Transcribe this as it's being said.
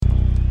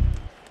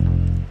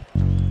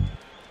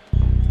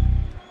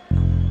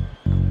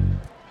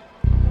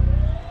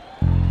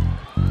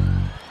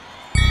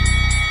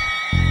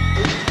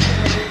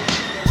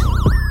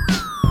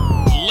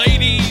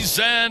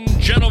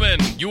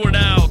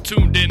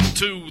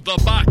to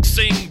the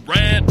Boxing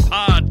Rant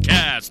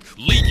Podcast.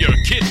 Leave your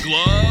kid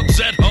gloves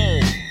at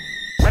home.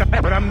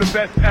 But I'm the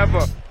best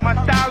ever. My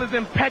style is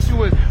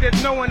impetuous.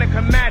 There's no one that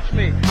can match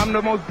me. I'm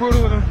the most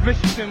brutal and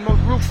vicious and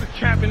most ruthless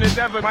champion there's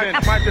ever been.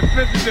 My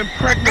defense is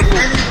impregnable.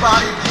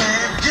 Anybody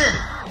can get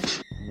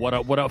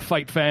it. What up,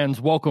 fight fans?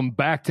 Welcome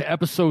back to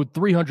episode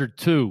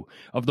 302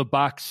 of the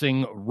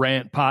Boxing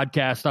Rant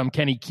Podcast. I'm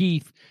Kenny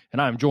Keith,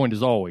 and I'm joined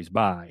as always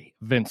by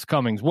Vince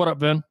Cummings. What up,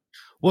 Vin?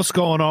 What's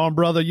going on,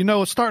 brother? You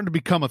know, it's starting to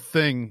become a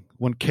thing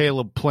when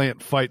Caleb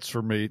Plant fights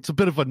for me. It's a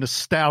bit of a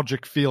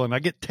nostalgic feeling. I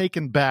get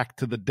taken back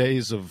to the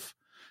days of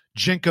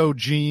Jinko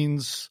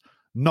jeans,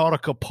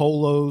 Nautica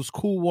polos,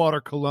 cool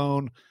water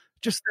cologne.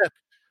 Just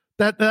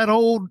that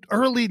old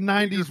early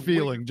 90s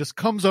feeling just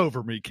comes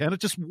over me, Ken. It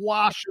just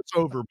washes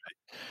over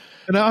me.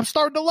 And I'm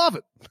starting to love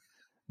it.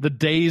 The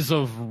days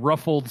of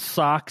ruffled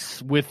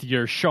socks with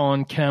your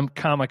Sean Kemp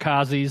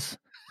kamikazes.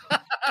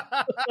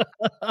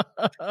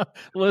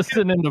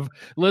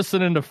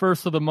 listening to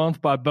First of the Month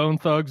by Bone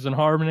Thugs and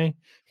Harmony.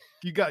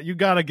 You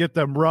got to get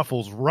them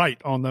ruffles right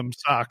on them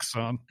socks,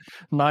 son.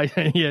 Nice.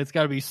 Yeah, it's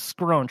got to be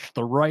scrunched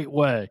the right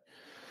way.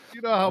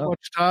 You know how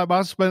much time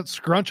I spent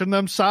scrunching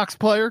them socks,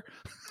 player?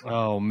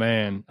 Oh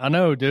man, I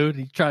know, dude.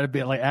 He tried to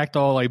be act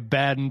all like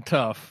bad and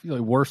tough,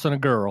 worse than a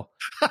girl.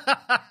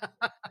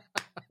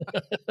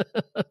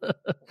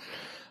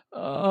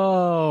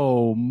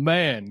 Oh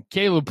man,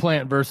 Caleb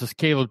Plant versus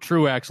Caleb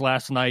Truax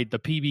last night, the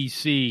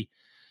PBC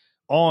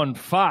on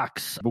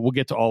Fox. But we'll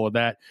get to all of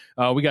that.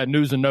 We got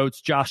news and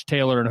notes. Josh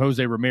Taylor and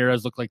Jose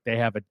Ramirez look like they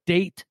have a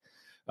date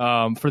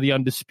for the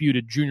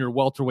undisputed junior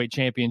welterweight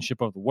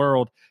championship of the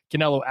world.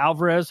 Canelo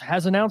Alvarez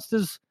has announced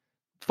his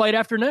fight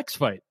after next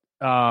fight.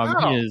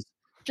 He is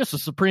just a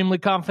supremely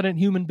confident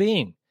human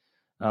being,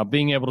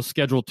 being able to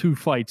schedule 2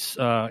 fights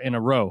in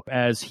a row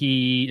as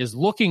he is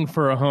looking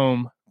for a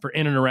home for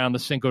in and around the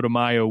Cinco de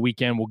Mayo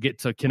weekend. We'll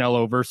get to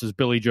Canelo versus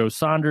Billy Joe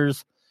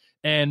Saunders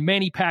and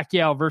Manny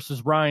Pacquiao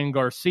versus Ryan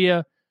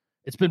Garcia.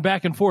 It's been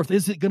back and forth.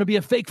 Is it going to be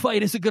a fake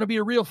fight? Is it going to be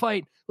a real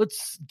fight?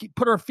 Let's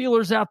put our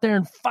feelers out there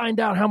and find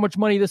out how much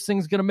money this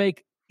thing's going to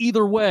make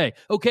either way.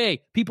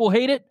 Okay, people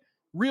hate it.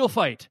 Real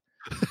fight.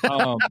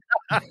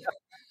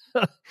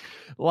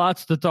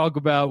 Lots to talk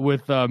about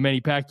with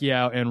Manny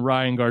Pacquiao and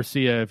Ryan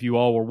Garcia. If you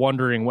all were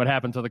wondering what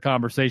happened to the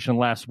conversation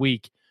last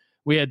week,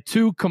 we had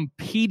 2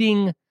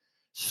 competing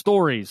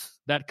stories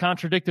that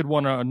contradicted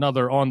one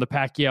another on the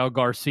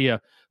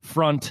Pacquiao-Garcia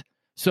front.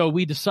 So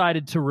we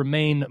decided to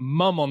remain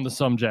mum on the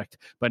subject.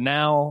 But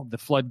now the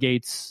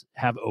floodgates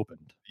have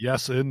opened.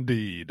 Yes,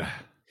 indeed.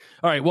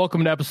 All right,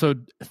 welcome to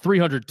episode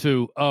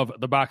 302 of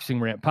the Boxing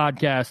Rant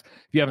Podcast.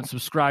 If you haven't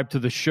subscribed to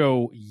the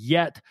show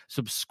yet,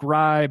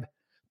 subscribe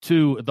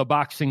to the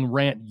Boxing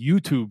Rant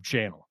YouTube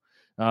channel.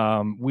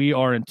 We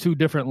are in 2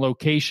 different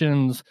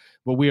locations,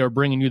 but we are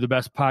bringing you the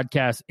best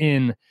podcast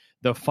in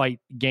the fight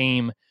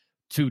game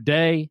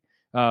today.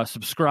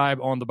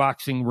 Subscribe on the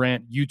Boxing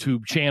Rant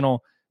YouTube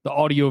channel. The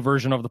audio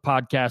version of the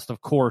podcast, of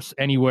course,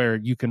 anywhere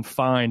you can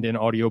find an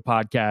audio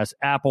podcast: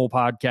 Apple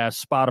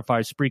Podcasts,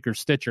 Spotify, Spreaker,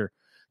 Stitcher,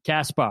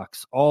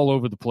 Castbox, all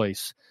over the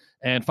place.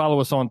 And follow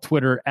us on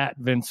Twitter at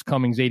Vince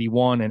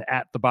Cummings81 and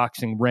at The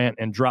Boxing Rant,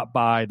 and drop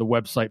by the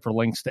website for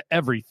links to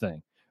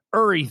everything.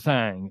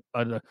 Everything.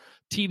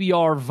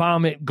 TBR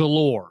vomit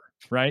galore,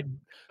 right?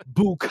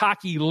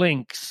 Bukkake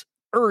links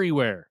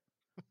everywhere.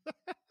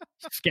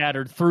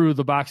 Scattered through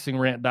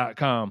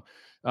theboxingrant.com.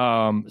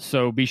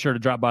 So be sure to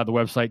drop by the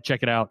website.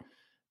 Check it out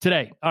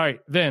today. All right,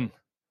 then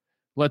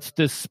let's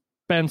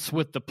dispense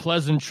with the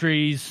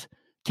pleasantries.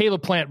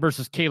 Caleb Plant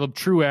versus Caleb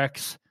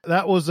Truax.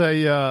 That was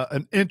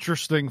an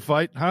interesting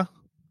fight, huh?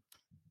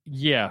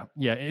 Yeah.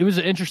 It was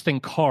an interesting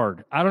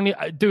card. I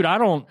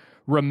don't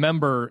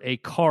remember a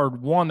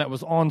card, one that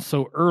was on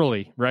so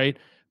early, right?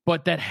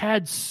 But that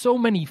had so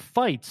many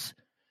fights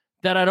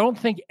that I don't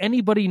think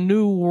anybody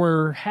knew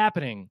were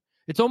happening.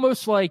 It's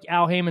almost like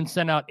Al Heyman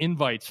sent out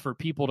invites for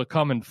people to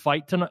come and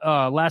fight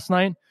last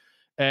night.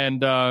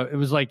 And it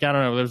was like, I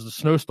don't know, there's a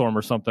snowstorm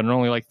or something, and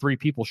only like 3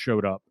 people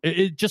showed up.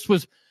 It just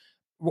was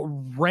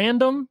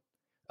random.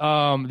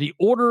 The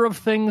order of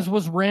things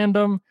was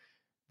random.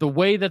 The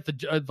way that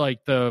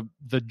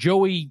the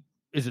Joey,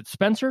 is it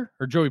Spencer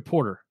or Joey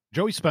Porter?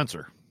 Joey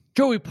Spencer.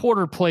 Joey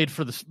Porter played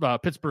for the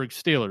Pittsburgh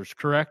Steelers,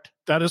 correct?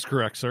 That is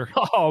correct, sir.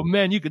 Oh,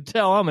 man, you could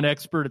tell I'm an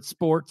expert at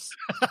sports.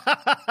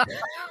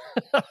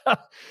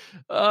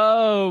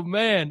 Oh,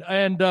 man.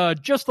 And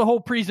just the whole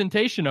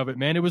presentation of it,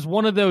 man. It was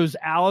one of those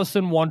Alice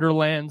in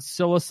Wonderland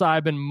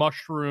psilocybin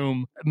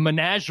mushroom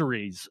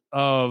menageries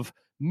of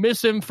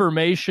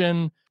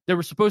misinformation. They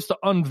were supposed to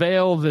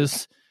unveil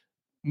this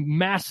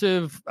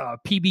massive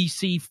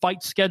PBC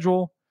fight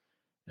schedule.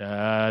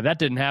 That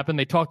didn't happen.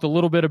 They talked a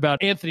little bit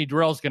about Anthony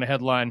Durrell's going to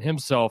headline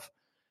himself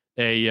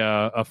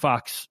a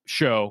Fox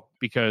show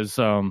because,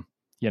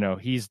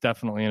 he's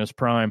definitely in his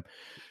prime.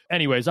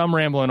 Anyways, I'm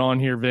rambling on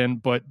here, Vin,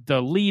 but the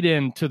lead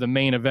in to the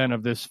main event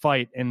of this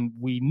fight, and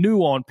we knew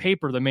on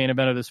paper the main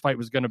event of this fight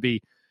was going to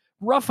be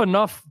rough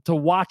enough to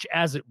watch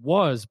as it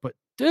was, but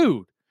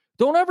dude,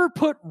 Don't ever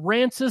put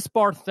Rancis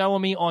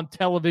Barthélemy on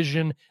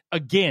television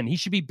again. He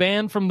should be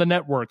banned from the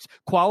networks.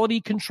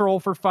 Quality control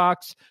for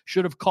Fox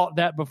should have caught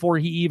that before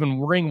he even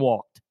ring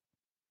walked.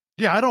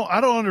 Yeah, I don't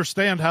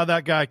understand how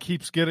that guy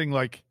keeps getting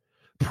like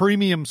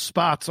premium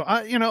spots.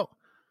 The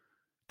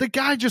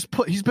guy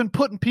he's been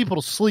putting people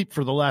to sleep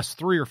for the last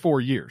 3 or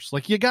 4 years.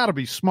 Like, you got to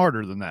be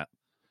smarter than that.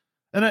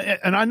 And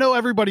I know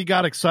everybody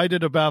got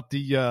excited about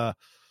the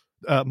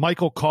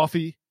Michael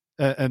Coffey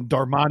and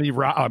Darmani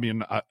Rock. I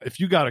mean, if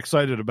you got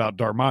excited about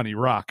Darmani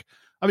Rock,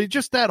 I mean,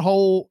 just that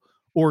whole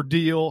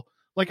ordeal.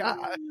 Like,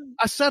 I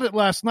said it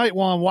last night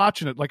while I'm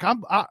watching it. Like,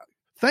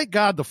 thank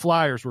God the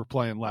Flyers were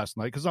playing last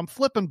night, because I'm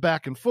flipping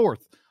back and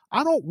forth.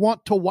 I don't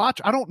want to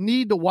watch. I don't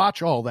need to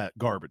watch all that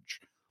garbage.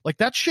 Like,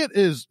 that shit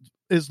is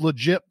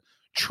legit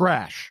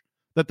trash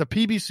that the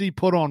PBC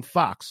put on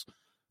Fox.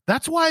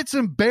 That's why it's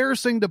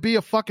embarrassing to be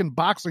a fucking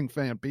boxing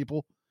fan,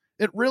 people.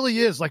 It really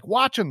is. Like,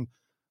 watching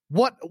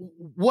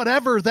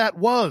whatever that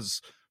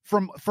was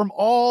from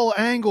all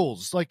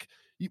angles. Like,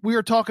 we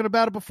were talking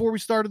about it before we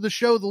started the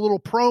show, the little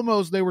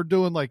promos they were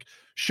doing, like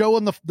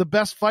showing the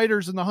best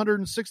fighters in the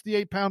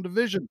 168-pound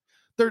division.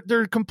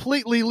 They're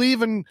completely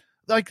leaving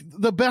like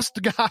the best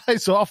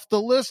guys off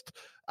the list.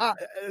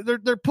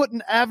 They're putting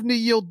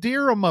Avni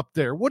Yildirim up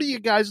there. What are you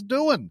guys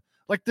doing?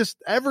 Like, this,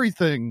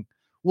 everything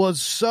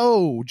was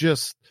so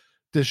just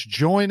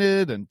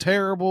disjointed and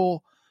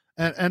terrible.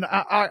 And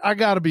I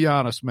got to be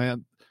honest,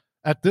 man.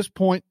 At this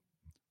point,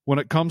 when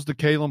it comes to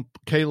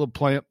Caleb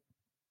Plant,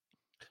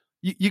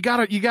 you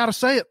gotta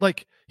say it.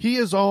 Like, he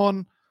is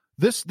on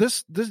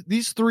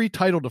these 3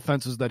 title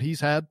defenses that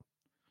he's had.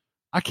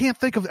 I can't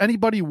think of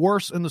anybody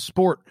worse in the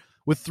sport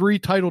with 3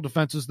 title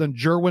defenses than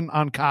Jerwin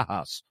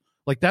Ancajas.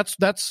 Like, that's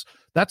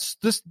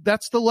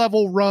the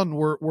level run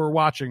we're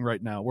watching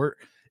right now. Where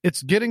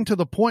it's getting to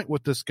the point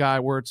with this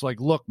guy where it's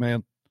like, look,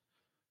 man,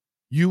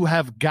 you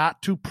have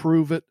got to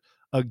prove it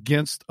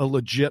against a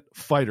legit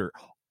fighter.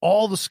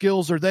 All the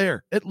skills are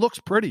there. It looks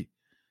pretty.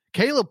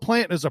 Caleb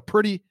Plant is a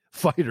pretty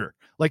fighter.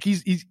 Like,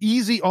 he's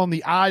easy on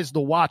the eyes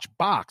to watch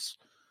box.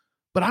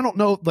 But I don't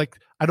know, like,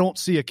 I don't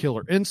see a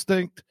killer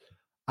instinct.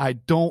 I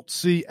don't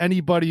see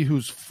anybody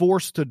who's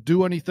forced to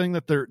do anything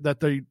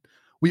that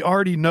we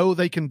already know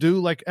they can do.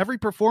 Like, every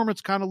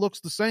performance kind of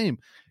looks the same.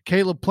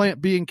 Caleb Plant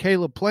being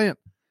Caleb Plant.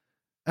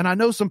 And I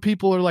know some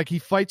people are like, he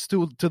fights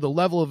to the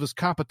level of his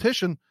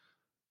competition.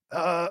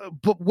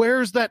 But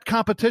where's that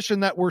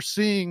competition that we're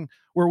seeing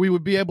where we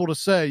would be able to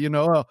say,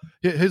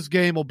 his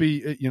game will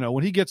be,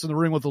 when he gets in the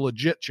ring with a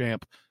legit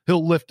champ,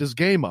 he'll lift his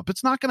game up.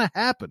 It's not going to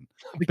happen.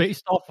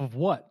 Based off of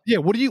what? Yeah.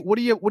 What are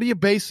you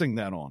basing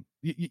that on?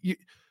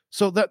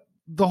 So that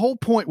the whole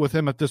point with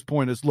him at this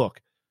point is,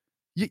 look,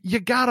 you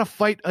got to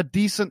fight a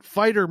decent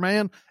fighter,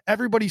 man.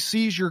 Everybody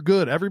sees you're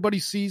good. Everybody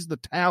sees the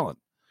talent.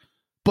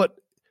 But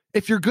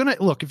if you're going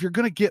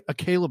to get a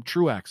Caleb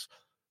Truax,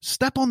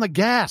 step on the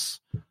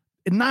gas.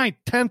 9th,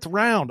 10th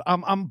round,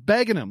 I'm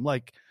begging him,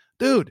 like,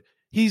 dude,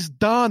 he's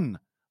done.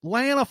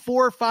 Land a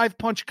 4 or 5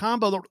 punch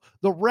combo.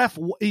 The ref,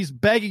 he's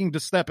begging to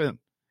step in.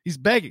 He's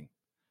begging.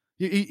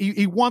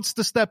 He wants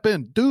to step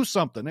in, do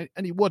something,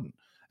 and he wouldn't.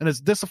 And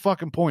it's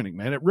disappointing,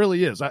 man. It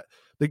really is.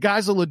 The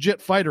guy's a legit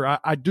fighter.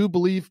 I do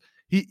believe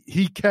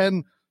he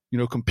can,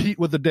 compete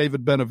with the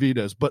David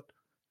Benavidez. But,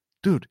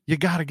 dude, you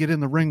got to get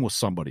in the ring with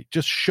somebody.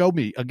 Just show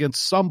me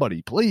against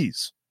somebody,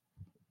 please.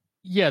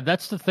 Yeah,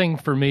 that's the thing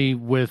for me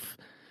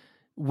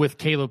with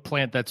Caleb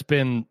Plant that's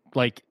been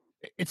like,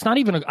 it's not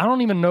even, I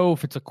don't even know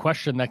if it's a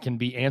question that can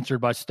be answered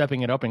by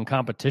stepping it up in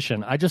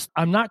competition.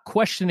 I'm not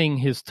questioning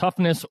his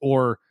toughness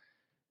or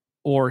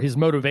his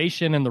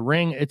motivation in the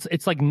ring.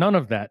 It's like none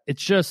of that.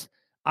 It's just,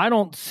 I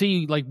don't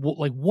see like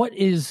what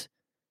is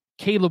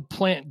Caleb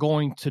Plant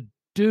going to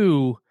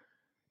do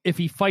if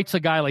he fights a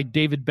guy like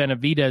David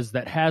Benavidez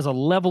that has a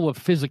level of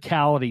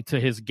physicality to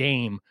his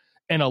game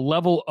and a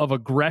level of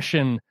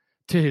aggression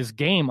to his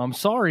game. I'm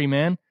sorry,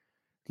 man.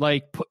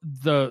 Like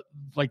the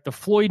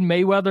Floyd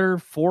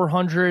Mayweather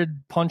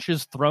 400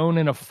 punches thrown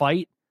in a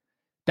fight,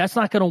 that's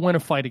not going to win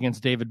a fight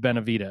against David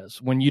Benavidez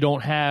when you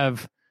don't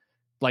have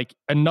like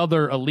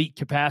another elite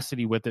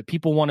capacity with it.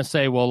 People want to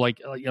say, well,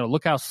 like,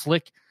 look how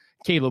slick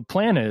Caleb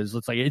Plant is.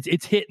 It's like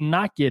it's hit and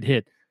not get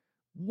hit.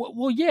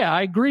 Well, yeah,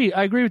 I agree.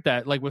 I agree with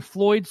that. Like with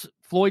Floyd's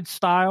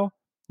style,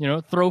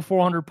 throw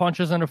 400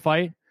 punches in a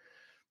fight.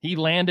 He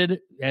landed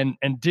and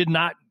did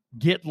not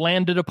get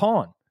landed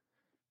upon.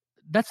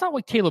 That's not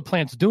what Caleb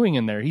Plant's doing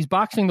in there. He's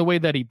boxing the way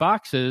that he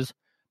boxes.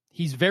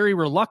 He's very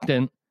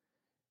reluctant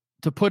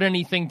to put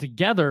anything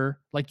together.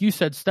 Like you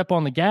said, step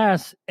on the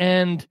gas.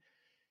 And,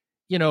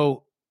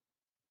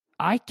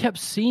 I kept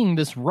seeing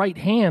this right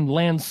hand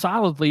land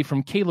solidly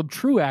from Caleb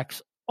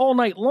Truax all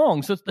night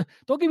long. So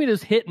don't give me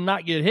this hit and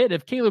not get hit.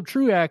 If Caleb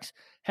Truax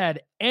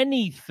had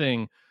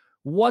anything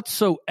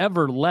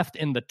whatsoever left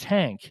in the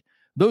tank,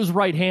 those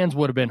right hands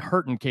would have been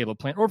hurting Caleb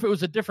Plant, or if it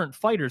was a different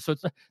fighter. So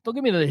don't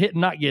give me the hit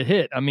and not get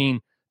hit. I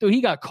mean, dude,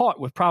 he got caught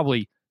with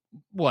probably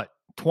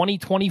 20,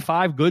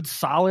 25 good,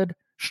 solid,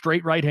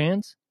 straight right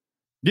hands.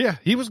 Yeah,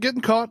 he was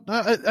getting caught.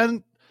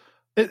 And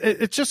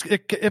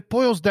it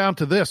boils down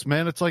to this,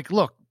 man. It's like,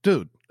 look,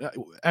 dude,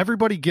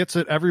 everybody gets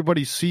it.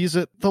 Everybody sees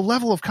it. The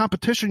level of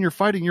competition you're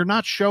fighting, you're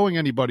not showing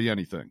anybody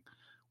anything.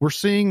 We're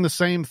seeing the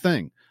same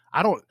thing.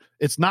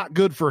 It's not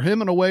good for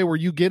him in a way where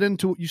you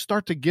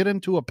start to get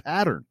into a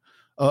pattern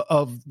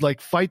of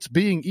like fights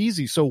being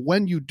easy. So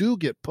when you do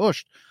get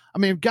pushed, I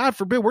mean, God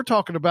forbid, we're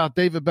talking about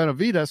David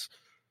Benavidez.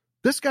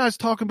 This guy's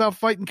talking about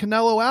fighting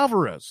Canelo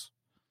Alvarez.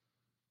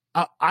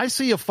 I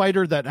see a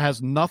fighter that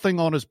has nothing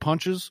on his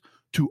punches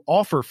to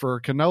offer for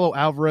Canelo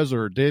Alvarez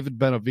or David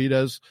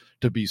Benavidez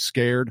to be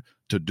scared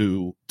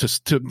to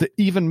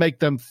even make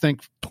them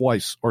think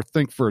twice or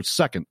think for a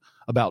second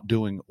about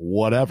doing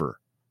whatever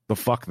the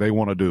fuck they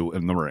want to do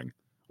in the ring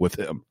with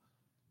him.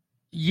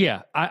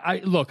 Yeah,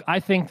 I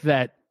think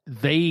that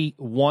they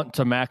want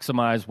to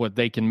maximize what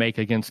they can make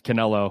against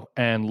Canelo,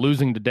 and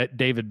losing to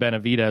David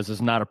Benavidez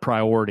is not a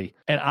priority.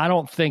 And I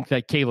don't think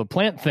that Caleb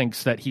Plant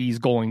thinks that he's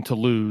going to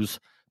lose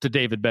to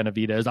David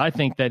Benavidez. I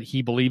think that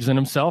he believes in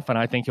himself, and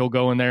I think he'll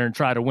go in there and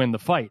try to win the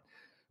fight.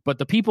 But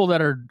the people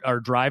that are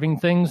driving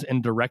things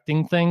and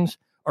directing things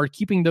are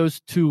keeping those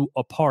two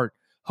apart,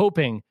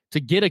 hoping to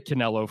get a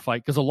Canelo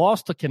fight, because a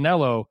loss to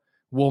Canelo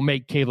will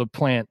make Caleb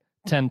Plant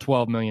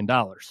 $10-12 million,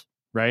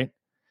 right?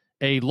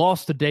 A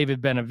loss to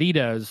David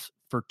Benavidez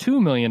for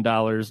 $2 million,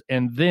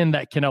 and then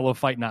that Canelo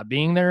fight not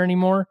being there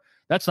anymore,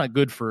 that's not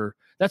good for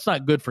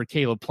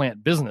Caleb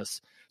Plant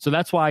business. So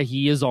that's why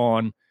he is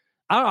on.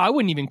 I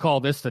wouldn't even call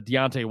this the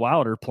Deontay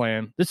Wilder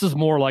plan. This is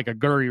more like a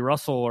Gary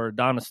Russell or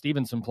Adonis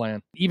Stevenson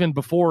plan. Even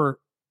before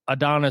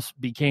Adonis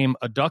became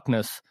a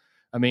Duckness,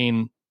 I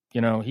mean,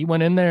 he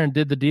went in there and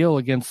did the deal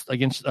against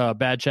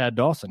Bad Chad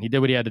Dawson. He did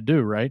what he had to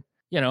do, right?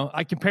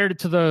 I compared it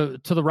to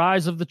the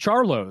rise of the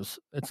Charlos.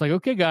 It's like,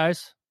 okay,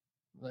 guys,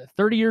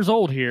 30 years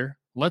old here.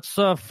 Let's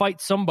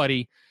fight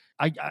somebody.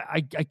 I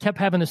kept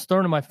having this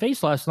thrown in my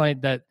face last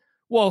night that,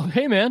 well,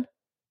 hey, man,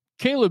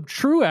 Caleb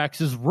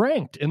Truax is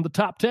ranked in the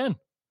top 10.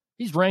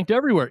 He's ranked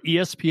everywhere.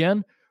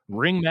 ESPN,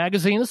 Ring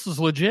Magazine. This is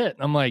legit.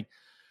 I'm like,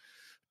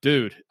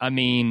 dude, I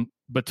mean,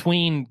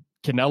 between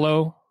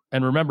Canelo,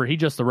 and remember, he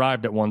just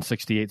arrived at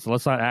 168, so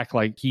let's not act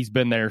like he's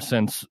been there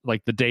since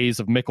like the days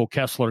of Mikkel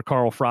Kessler,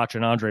 Carl Froch,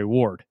 and Andre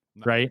Ward,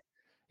 right?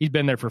 He's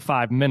been there for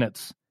 5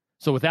 minutes.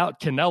 So without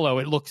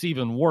Canelo, it looks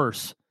even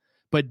worse.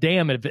 But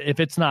damn, if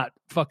it's not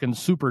fucking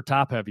super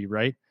top heavy,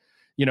 right?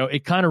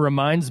 It kind of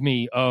reminds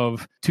me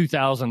of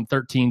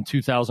 2013,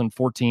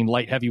 2014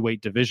 light heavyweight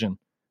division.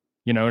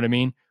 You know what I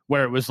mean?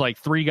 Where it was like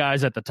 3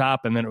 guys at the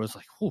top, and then it was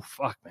like, oh,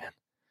 fuck, man.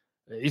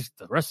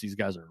 The rest of these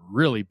guys are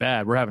really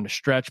bad. We're having to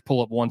stretch,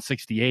 pull up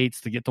 168s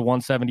to get to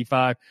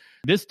 175.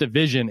 This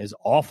division is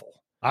awful.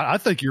 I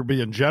think you're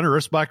being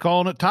generous by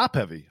calling it top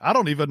heavy. I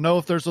don't even know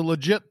if there's a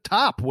legit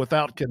top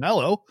without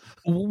Canelo.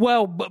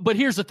 Well, but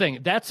here's the thing.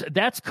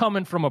 That's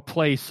coming from a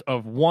place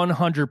of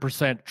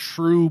 100%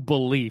 true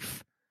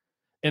belief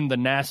in the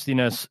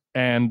nastiness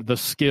and the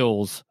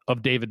skills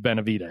of David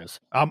Benavidez.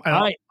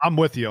 I'm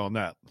with you on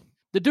that.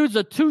 The dude's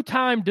a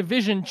 2-time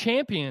division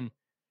champion,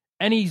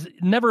 and he's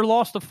never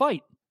lost a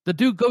fight. The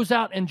dude goes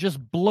out and just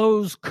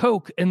blows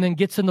coke and then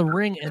gets in the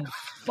ring and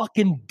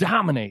fucking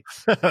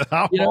dominates.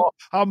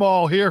 I'm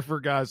all here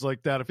for guys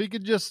like that. If he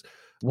could just,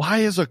 why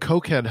is a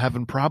cokehead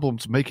having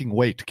problems making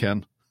weight,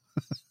 Ken?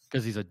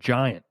 Because he's a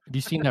giant. Have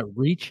you seen that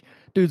reach?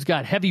 Dude's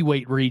got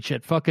heavyweight reach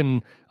at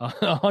fucking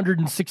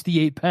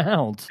 168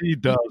 pounds. He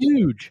does. He's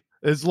huge.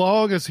 As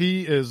long as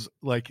he is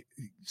like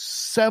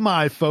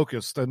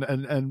semi-focused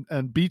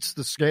and beats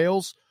the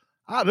scales,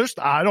 I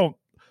don't,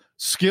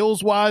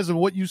 skills wise and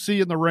what you see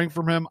in the ring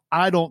from him,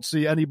 I don't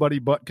see anybody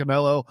but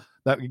Canelo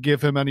that could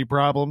give him any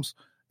problems.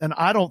 And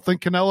I don't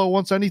think Canelo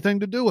wants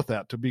anything to do with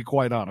that, to be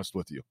quite honest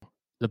with you.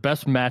 The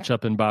best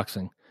matchup in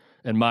boxing,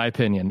 in my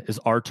opinion, is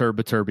Artur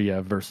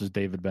Beterbiev versus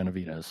David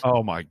Benavidez.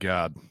 Oh my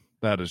God.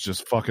 That is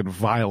just fucking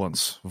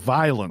violence.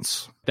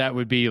 Violence. That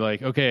would be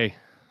like, okay,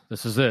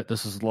 this is it.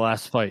 This is the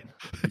last fight.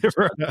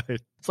 Right.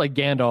 It's like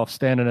Gandalf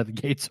standing at the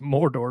gates of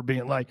Mordor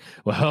being like,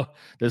 well,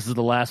 this is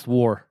the last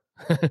war.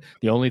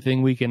 The only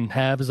thing we can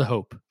have is a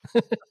hope.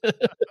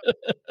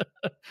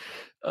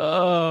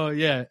 Oh,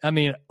 yeah. I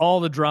mean, all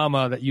the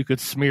drama that you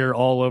could smear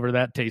all over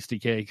that tasty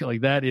cake,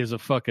 like that is a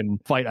fucking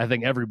fight I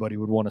think everybody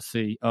would want to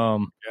see.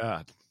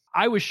 God.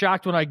 I was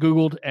shocked when I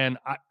Googled, and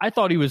I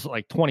thought he was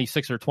like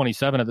 26 or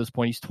 27 at this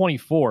point. He's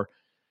 24.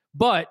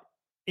 But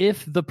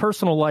if the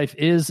personal life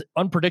is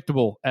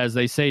unpredictable, as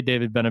they say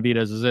David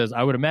Benavidez is,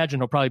 I would imagine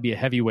he'll probably be a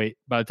heavyweight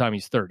by the time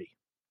he's 30.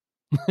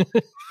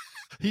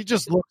 He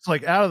just looks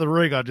like, out of the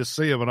ring, I just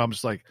see him, and I'm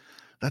just like,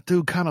 that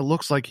dude kind of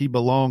looks like he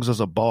belongs as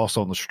a boss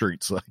on the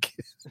streets. Like,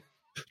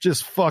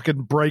 just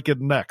fucking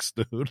breaking necks,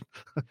 dude.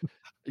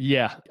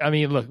 Yeah. I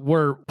mean, look,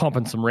 we're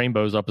pumping some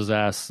rainbows up his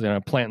ass,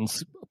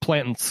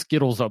 planting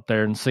Skittles up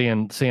there and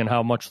seeing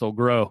how much they'll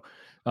grow.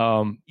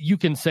 You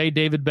can say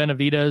David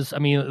Benavidez, I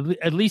mean,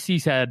 at least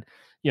he's had,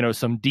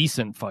 some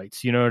decent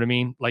fights. You know what I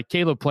mean? Like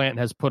Caleb Plant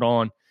has put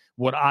on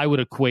what I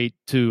would equate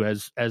to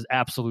as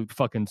absolute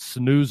fucking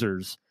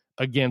snoozers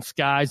against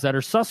guys that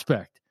are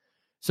suspect.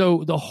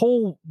 So the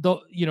whole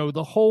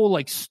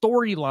like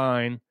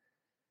storyline,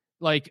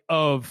 like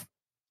of,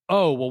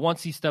 oh, well,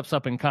 once he steps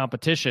up in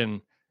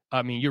competition,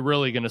 I mean, you're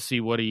really going to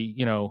see what he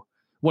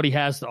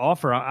has to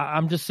offer.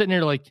 I'm just sitting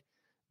here like,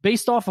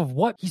 based off of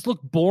what he's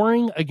looked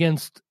boring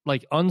against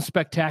like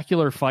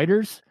unspectacular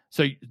fighters.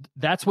 So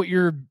that's what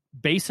you're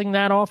basing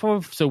that off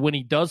of. So when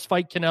he does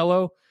fight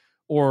Canelo,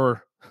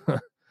 or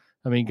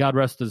I mean, God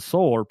rest his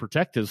soul or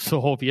protect his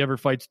soul if he ever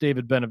fights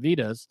David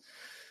Benavidez,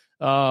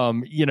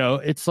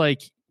 it's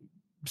like,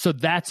 so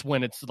that's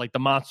when it's like the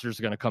monster's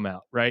going to come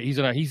out, right? He's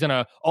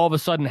gonna all of a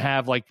sudden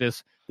have like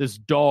this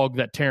dog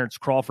that Terrence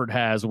Crawford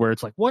has, where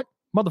it's like, what,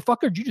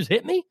 motherfucker, did you just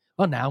hit me?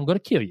 Oh, now I'm going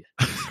to kill you.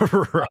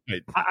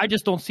 Right. I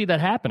just don't see that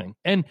happening.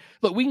 And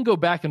look, we can go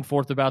back and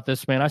forth about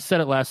this, man. I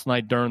said it last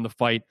night during the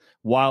fight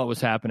while it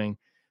was happening.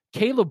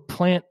 Caleb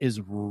Plant is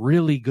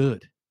really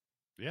good.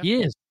 Yeah.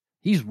 He is.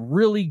 He's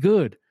really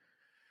good.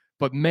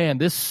 But man,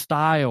 this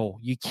style,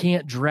 you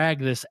can't drag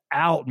this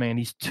out, man.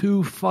 He's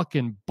too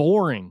fucking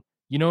boring.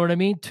 You know what I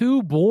mean?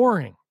 Too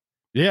boring.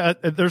 Yeah,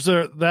 there's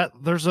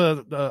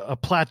a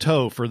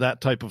plateau for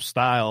that type of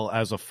style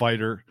as a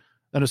fighter,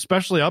 and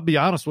especially, I'll be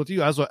honest with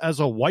you, as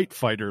a white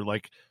fighter,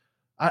 like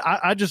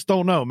I just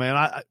don't know, man.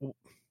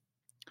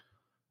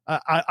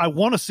 I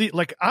want to see,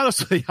 like,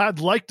 honestly, I'd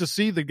like to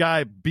see the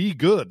guy be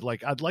good.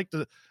 Like, I'd like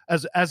to,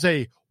 as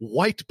a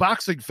white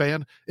boxing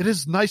fan, it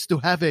is nice to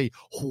have a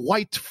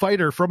white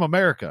fighter from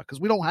America, because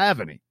we don't have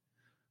any.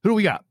 Who do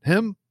we got?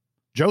 Him,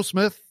 Joe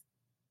Smith.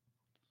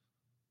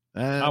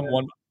 I'm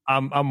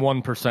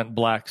 1%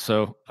 black,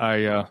 so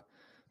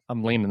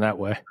I'm leaning that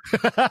way.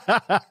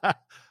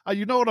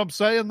 You know what I'm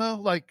saying, though?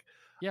 Like,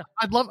 yeah,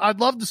 I'd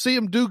love to see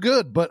him do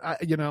good, but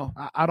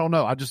I don't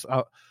know.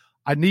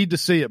 I need to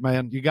see it,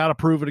 man. You got to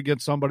prove it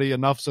against somebody.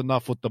 Enough's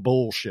enough with the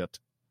bullshit.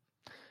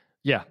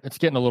 Yeah, it's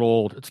getting a little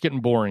old. It's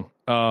getting boring.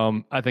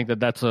 I think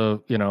that's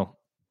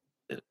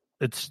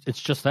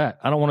it's just that.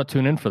 I don't want to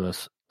tune in for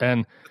this.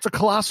 And it's a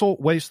colossal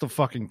waste of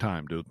fucking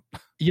time, dude.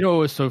 You know, it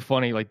was so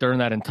funny, like during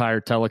that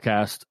entire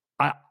telecast,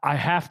 I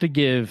have to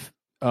give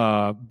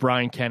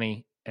Brian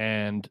Kenny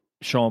and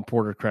Sean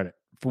Porter credit.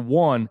 For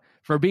one,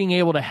 for being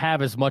able to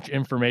have as much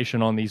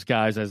information on these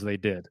guys as they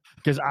did.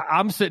 Because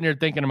I'm sitting here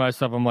thinking to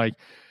myself, I'm like,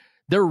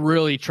 they're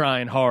really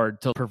trying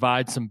hard to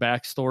provide some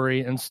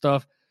backstory and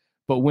stuff.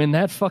 But when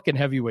that fucking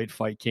heavyweight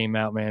fight came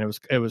out, man,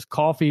 it was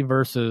Coffey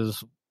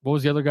versus, what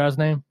was the other guy's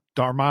name?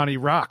 Darmani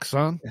Rock,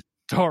 son.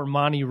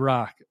 Darmani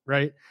Rock,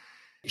 right?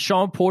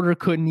 Sean Porter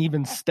couldn't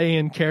even stay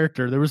in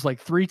character. There was like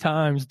 3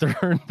 times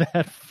during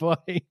that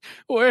fight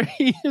where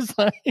he is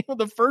like,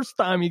 the first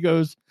time he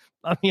goes,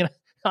 I mean,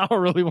 I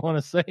don't really want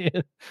to say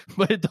it,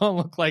 but it don't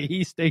look like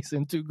he stays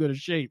in too good a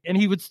shape. And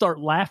he would start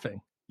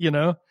laughing,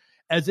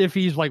 as if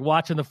he's like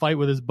watching the fight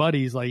with his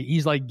buddies. Like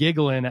he's like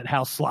giggling at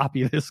how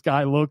sloppy this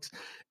guy looks.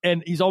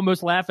 And he's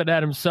almost laughing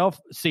at himself,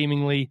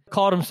 seemingly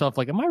caught himself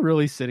like, am I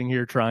really sitting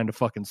here trying to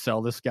fucking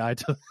sell this guy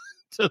to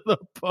the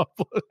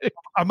public?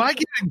 Am I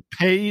getting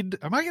paid?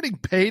 Am I getting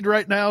paid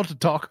right now to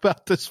talk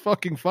about this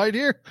fucking fight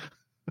here?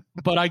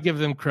 But I give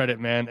them credit,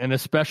 man, and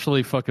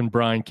especially fucking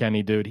Brian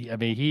Kenny, dude.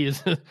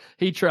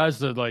 He tries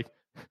to like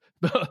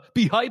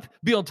be hype,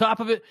 be on top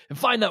of it, and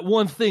find that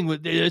one thing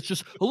with it's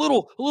just a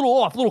little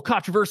off, a little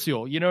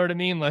controversial. You know what I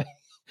mean? Like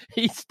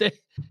he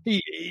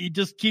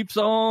just keeps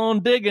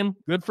on digging.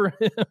 Good for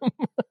him.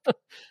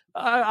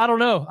 I don't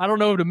know. I don't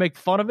know to make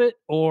fun of it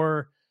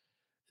or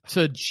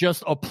to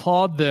just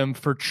applaud them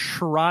for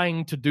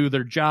trying to do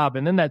their job.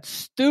 And then that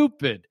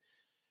stupid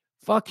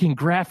fucking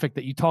graphic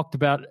that you talked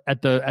about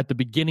at the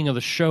beginning of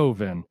the show,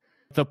 Vin,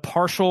 the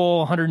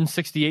partial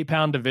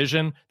 168-pound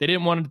division, they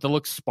didn't want it to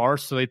look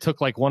sparse, so they took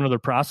like one of their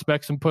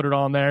prospects and put it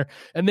on there.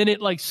 And then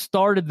it like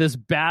started this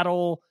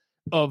battle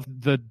of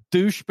the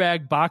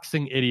douchebag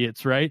boxing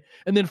idiots, right?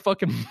 And then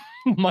fucking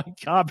Mike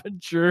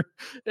Coppinger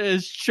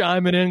is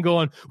chiming in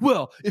going,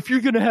 well, if you're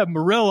going to have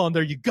Morrell on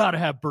there, you got to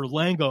have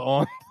Berlanga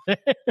on there.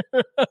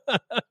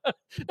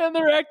 And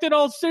they're acting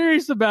all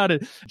serious about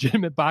it.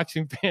 Legitimate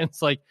boxing fans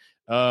like,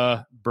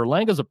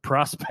 Berlanga's a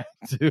prospect,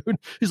 dude.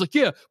 He's like,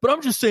 yeah, but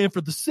I'm just saying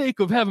for the sake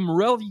of having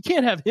Morrell, you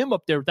can't have him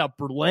up there without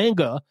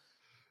Berlanga.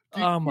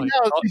 Oh my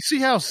God. You see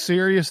how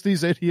serious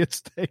these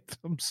idiots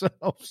take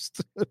themselves,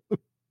 dude?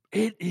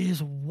 It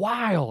is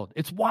wild.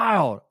 It's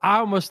wild. I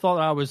almost thought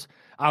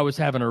I was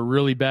having a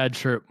really bad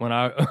trip when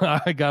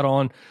I got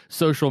on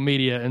social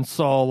media and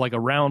saw like a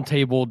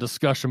roundtable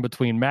discussion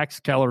between Max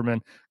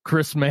Kellerman,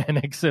 Chris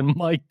Mannix, and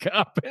Mike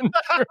Coppinger.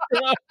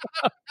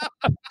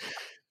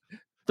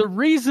 The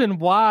reason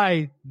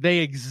why they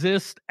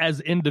exist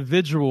as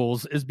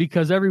individuals is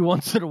because every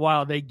once in a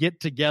while they get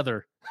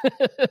together,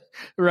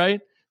 right?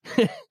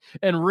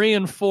 And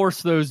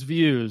reinforce those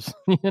views,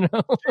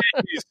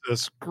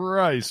 Jesus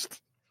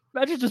Christ.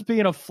 Imagine just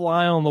being a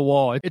fly on the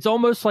wall. It's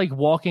almost like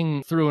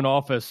walking through an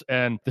office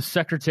and the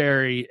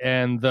secretary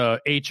and the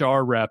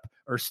HR rep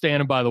are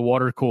standing by the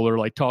water cooler,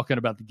 like talking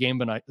about the game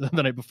the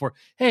night before.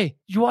 Hey,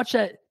 did you watch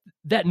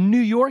that New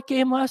York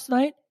game last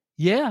night?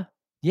 Yeah,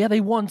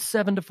 they won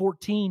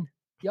 7-14.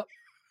 Yep.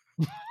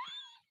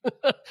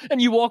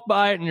 And you walk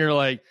by it and you're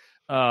like,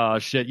 oh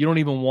shit, you don't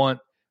even want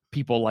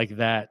people like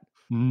that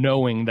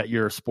knowing that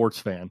you're a sports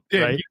fan,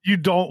 Yeah, right? you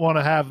don't want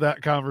to have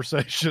that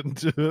conversation,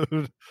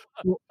 dude.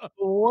 The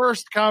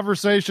worst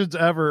conversations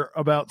ever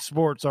about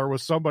sports are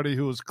with somebody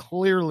who is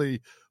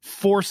clearly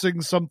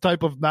forcing some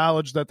type of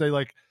knowledge that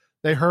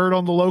they heard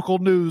on the local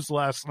news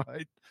last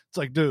night. It's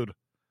like, dude,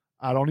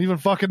 I don't even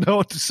fucking know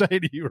what to say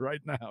to you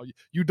right now.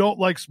 You don't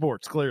like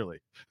sports, clearly.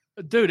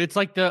 Dude, it's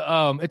like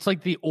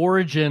the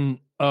origin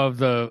of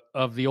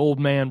the old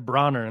man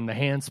Bronner and the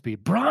hand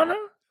speed. Bronner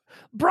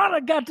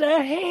got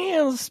the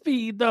hand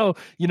speed though.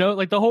 You know,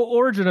 like the whole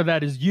origin of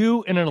that is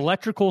you in an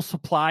electrical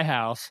supply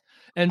house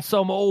and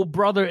some old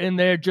brother in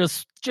there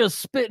just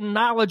spitting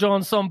knowledge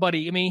on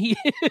somebody. I mean, he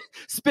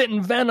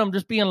spitting venom,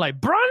 just being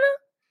like, Bronner?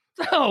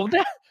 Oh,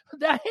 that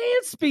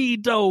hand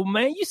speed though,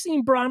 man. You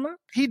seen Bronner?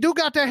 He do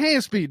got that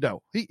hand speed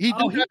though. He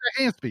got that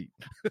hand speed.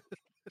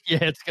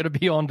 Yeah, it's gonna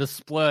be on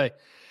display.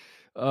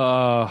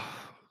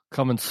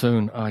 Coming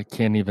soon. I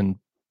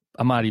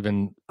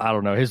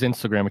don't know. His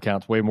Instagram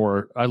account's way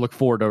more. I look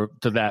forward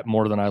to that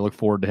more than I look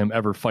forward to him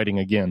ever fighting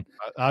again.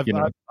 I've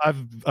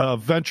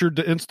ventured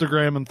to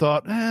Instagram and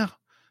thought,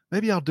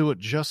 maybe I'll do it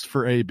just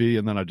for AB.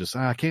 And then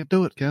I can't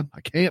do it, Ken.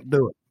 I can't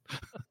do it.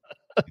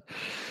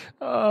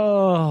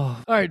 Oh,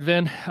 all right,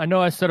 Vin. I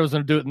know I said I was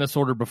going to do it in this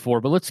order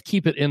before, but let's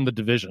keep it in the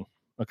division.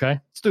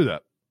 Okay. Let's do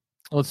that.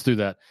 Let's do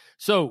that.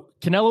 So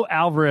Canelo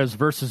Alvarez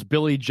versus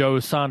Billy Joe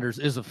Saunders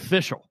is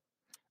official.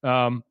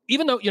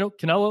 Even though,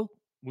 Canelo,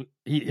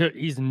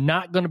 he's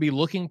not going to be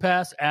looking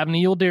past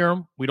Avni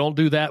Yildirim. We don't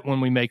do that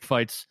when we make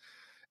fights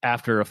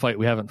after a fight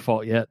we haven't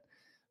fought yet.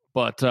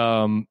 But,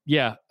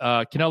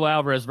 Canelo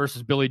Alvarez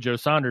versus Billy Joe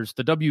Saunders,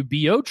 the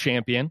WBO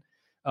champion,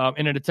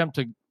 in an attempt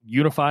to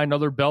unify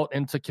another belt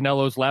into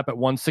Canelo's lap at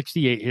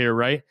 168 here,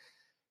 right?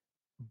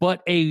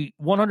 But a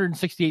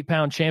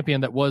 168-pound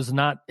champion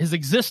that his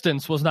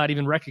existence was not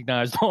even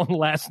recognized on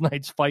last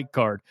night's fight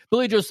card.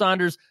 Billy Joe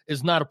Saunders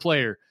is not a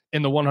player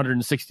in the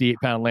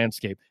 168-pound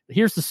landscape.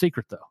 Here's the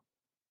secret, though.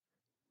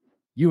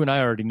 You and I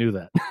already knew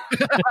that.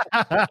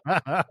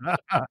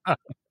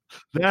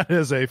 That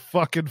is a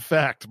fucking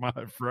fact, my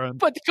friend.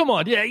 But come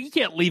on, yeah, you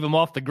can't leave him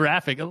off the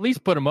graphic. At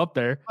least put him up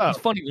there. Oh. He's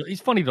funny. He's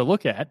funny to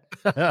look at.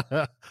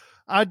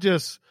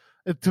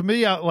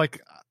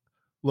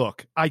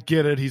 Look, I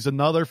get it. He's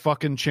another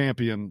fucking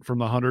champion from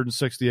the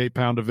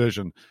 168-pound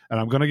division, and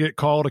I'm going to get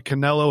called a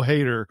Canelo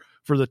hater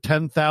for the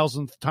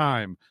 10,000th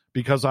time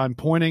because I'm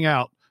pointing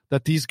out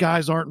that these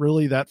guys aren't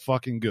really that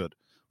fucking good.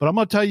 But I'm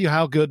going to tell you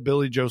how good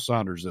Billy Joe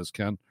Saunders is,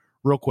 Ken,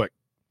 real quick.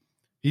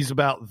 He's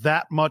about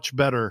that much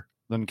better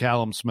than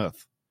Callum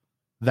Smith.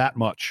 That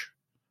much.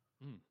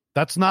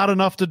 That's not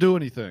enough to do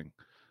anything.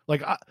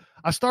 Like,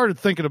 I started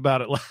thinking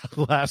about it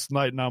last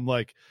night, and I'm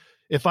like,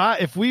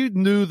 if we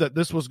knew that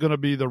this was going to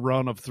be the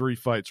run of 3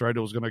 fights, right? It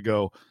was going to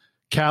go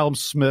Callum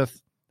Smith,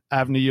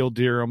 Avni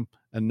Yildirim,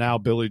 and now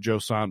Billy Joe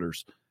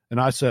Saunders. And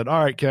I said,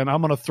 all right, Ken,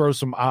 I'm going to throw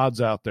some odds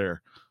out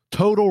there.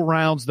 Total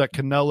rounds that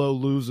Canelo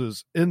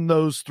loses in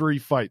those 3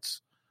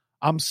 fights.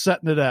 I'm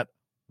setting it at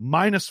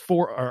 -4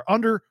 or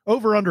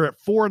over at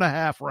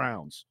 4.5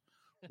 rounds.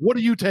 What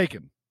are you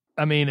taking?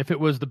 I mean, if it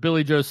was the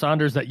Billy Joe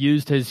Saunders that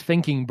used his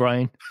thinking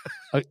brain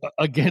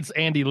against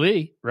Andy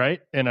Lee,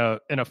 right, in a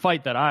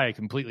fight that I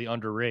completely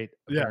underrate,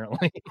 apparently.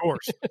 Yeah, of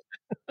course.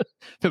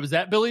 If it was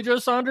that Billy Joe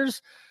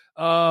Saunders,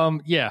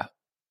 yeah.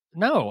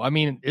 No, I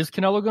mean, is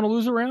Canelo going to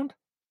lose a round?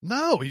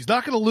 No, he's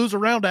not going to lose a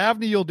round to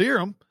Avni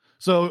Yildirim.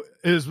 So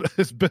is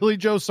Billy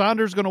Joe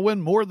Saunders going to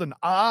win more than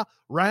a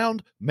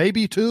round?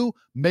 Maybe 2,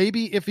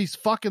 maybe if he's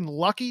fucking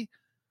lucky.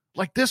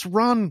 Like, this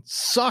run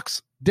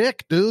sucks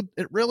dick, dude.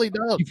 It really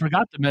does. You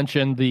forgot to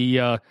mention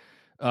the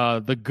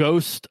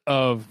ghost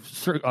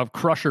of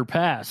Crusher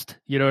Past.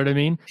 You know what I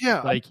mean?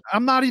 Yeah. Like,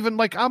 I'm not even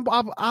like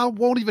I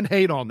won't even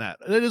hate on that.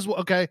 It is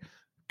okay.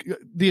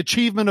 The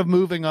achievement of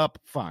moving up,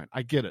 fine.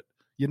 I get it.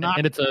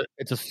 And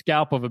it's a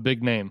scalp of a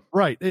big name,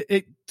 right?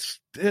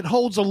 It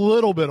holds a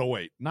little bit of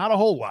weight, not a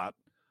whole lot.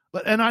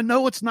 And I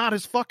know it's not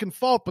his fucking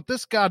fault, but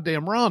this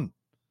goddamn run,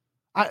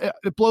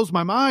 it blows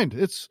my mind.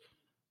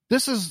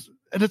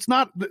 And it's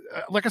not,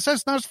 like I said,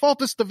 it's not his fault.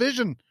 This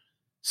division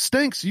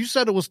stinks. You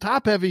said it was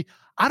top heavy.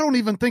 I don't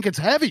even think it's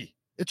heavy.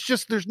 It's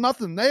just there's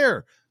nothing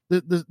there.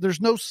 There's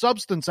no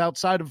substance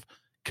outside of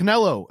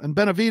Canelo and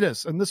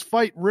Benavidez. And this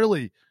fight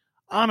really,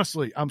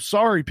 honestly, I'm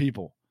sorry,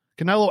 people.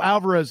 Canelo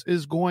Alvarez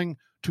is going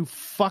to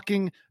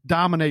fucking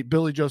dominate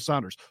Billy Joe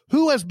Saunders.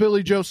 Who has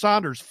Billy Joe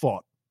Saunders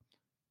fought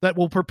that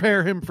will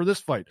prepare him for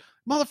this fight?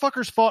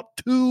 Motherfucker's fought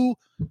 2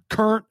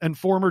 current and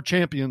former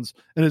champions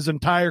in his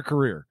entire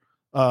career.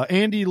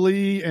 Andy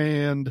Lee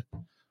and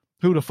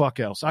who the fuck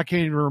else? I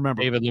can't even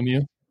remember.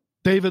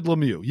 David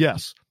Lemieux.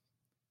 Yes.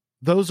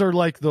 Those are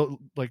like the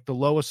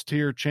lowest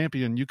tier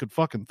champion you could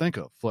fucking think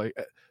of. Like,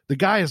 the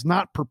guy is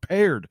not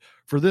prepared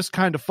for this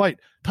kind of fight.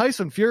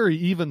 Tyson Fury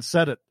even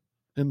said it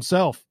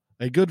himself,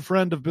 a good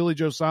friend of Billy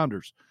Joe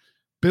Saunders.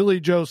 Billy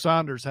Joe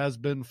Saunders has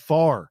been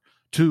far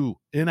too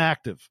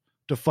inactive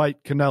to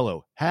fight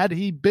Canelo. Had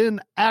he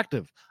been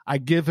active, I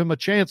give him a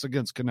chance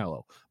against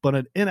Canelo. But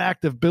an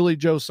inactive Billy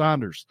Joe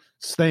Saunders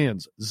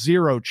stands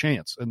 0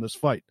 chance in this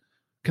fight.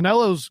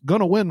 Canelo's going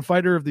to win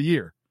Fighter of the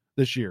Year.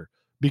 this year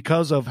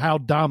because of how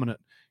dominant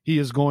he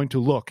is going to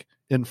look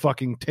in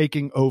fucking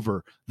taking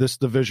over this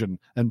division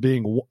and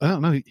being, I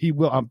don't know, he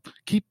will. I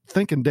keep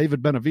thinking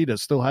David Benavidez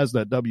still has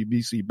that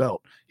WBC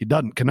belt. He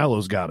doesn't.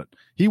 Canelo's got it.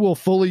 He will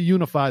fully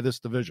unify this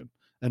division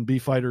and be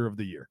fighter of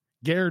the year.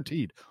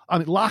 Guaranteed. I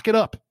mean, lock it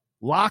up.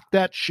 Lock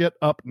that shit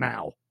up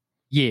now.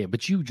 Yeah,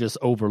 but you just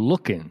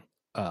overlooking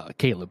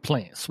Caleb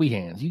Plant, Sweet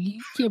Hands.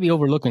 You can't be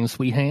overlooking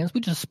Sweet Hands.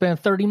 We just spent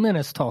 30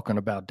 minutes talking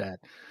about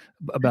that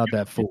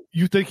fool.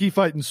 You think he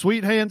fighting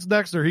Sweet Hands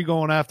next, or he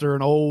going after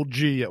an old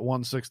G at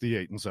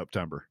 168 in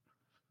September?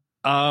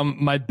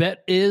 My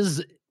bet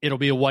is it'll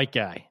be a white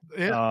guy.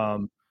 Yeah.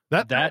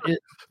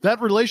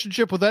 That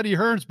relationship with Eddie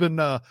Hearn's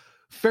been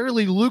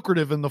fairly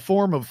lucrative in the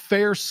form of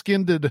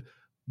fair-skinned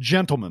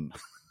gentlemen.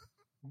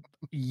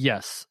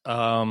 Yes.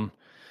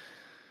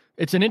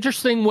 It's an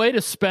interesting way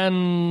to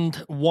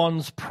spend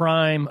one's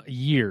prime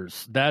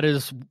years. That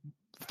is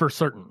for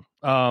certain.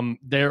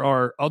 There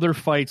are other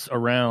fights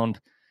around.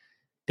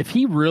 If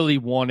he really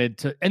wanted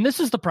to, and this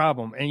is the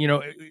problem,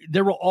 and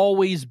there will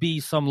always be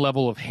some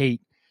level of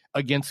hate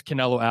against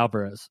Canelo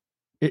Alvarez.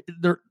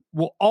 There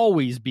will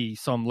always be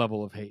some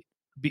level of hate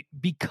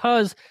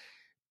because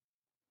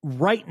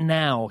right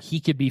now he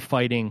could be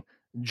fighting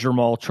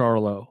Jermall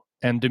Charlo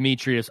and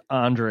Demetrius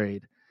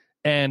Andrade,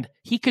 and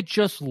he could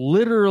just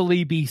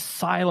literally be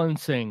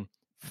silencing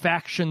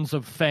factions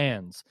of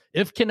fans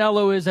if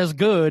Canelo is as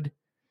good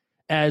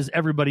as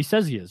everybody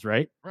says he is,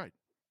 right? Right.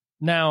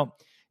 Now,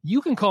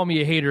 you can call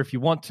me a hater if you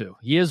want to.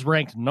 He is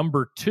ranked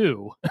number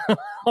 2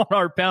 on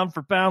our pound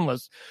for pound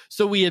list.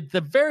 So we at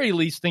the very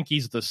least think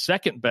he's the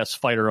second best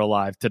fighter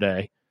alive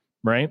today,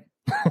 right?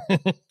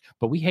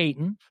 But we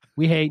hating.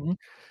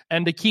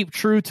 And to keep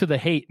true to the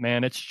hate,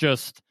 man, it's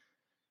just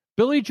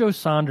Billy Joe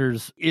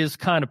Saunders is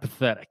kind of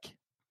pathetic,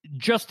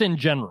 just in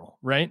general,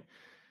 right?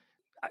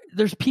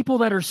 There's people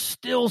that are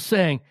still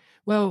saying,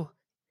 well,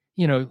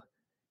 you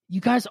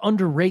guys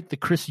underrate the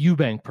Chris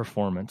Eubank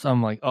performance.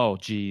 I'm like, oh,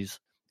 geez.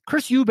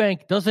 Chris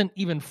Eubank doesn't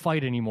even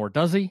fight anymore,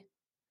 does he?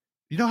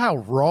 You know how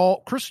raw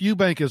Chris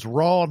Eubank is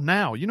raw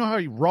now? You know how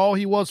raw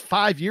he was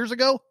 5 years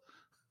ago?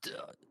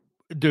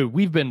 Dude,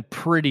 we've been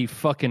pretty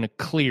fucking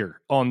clear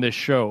on this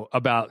show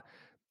about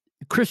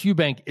Chris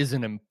Eubank is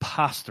an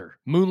imposter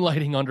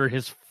moonlighting under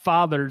his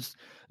father's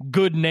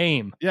good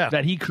name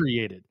that he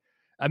created.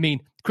 I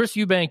mean, Chris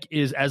Eubank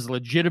is as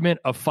legitimate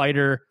a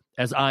fighter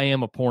as I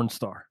am a porn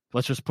star.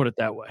 Let's just put it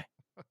that way.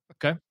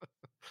 Okay?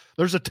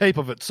 There's a tape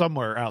of it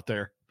somewhere out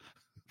there.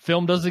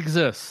 Film does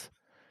exist.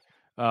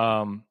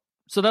 So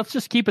let's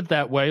just keep it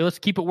that way. Let's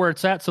keep it where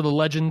it's at so the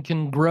legend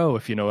can grow,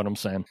 if you know what I'm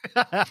saying.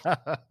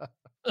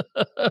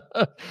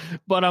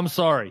 But I'm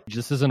sorry.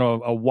 This isn't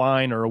a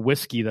wine or a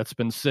whiskey that's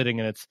been sitting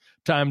and it's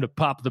time to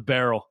pop the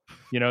barrel.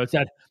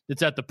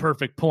 It's at the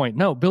perfect point.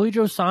 No, Billy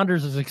Joe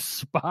Saunders is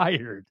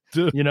expired.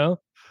 Dude,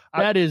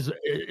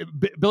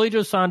 Billy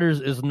Joe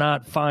Saunders is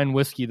not fine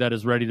whiskey that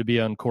is ready to be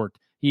uncorked.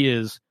 He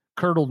is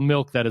curdled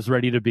milk that is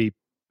ready to be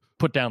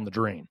put down the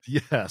drain.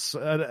 Yes.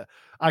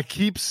 I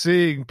keep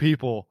seeing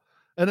people,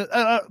 and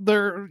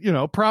they're,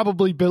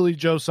 probably Billy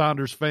Joe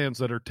Saunders fans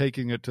that are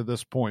taking it to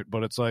this point,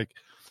 but it's like,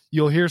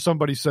 you'll hear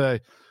somebody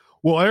say,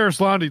 well,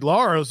 Arislandi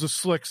Lara is a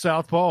slick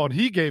southpaw and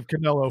he gave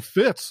Canelo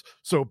fits.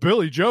 So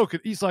Billy Joe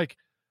it's like,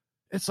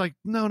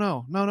 no.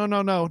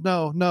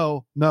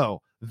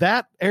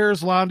 That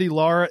Arislandi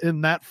Lara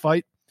in that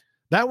fight,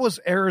 that was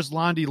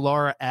Arislandi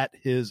Lara at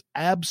his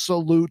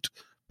absolute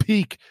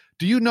peak.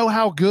 Do you know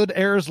how good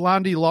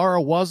Arislandi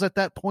Lara was at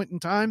that point in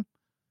time?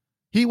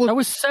 That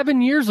was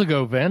 7 years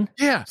ago, Vin.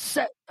 Yeah.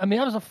 That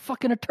was a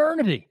fucking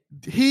eternity.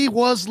 He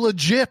was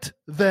legit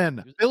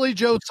then. Billy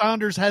Joe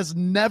Saunders has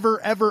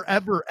never, ever,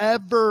 ever,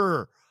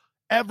 ever,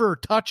 ever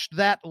touched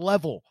that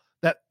level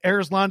that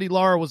Arislandi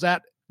Lara was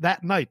at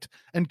that night.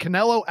 And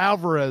Canelo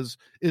Alvarez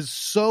is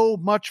so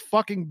much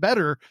fucking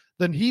better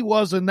than he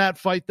was in that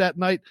fight that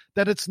night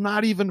that it's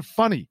not even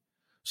funny.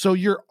 So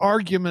your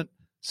argument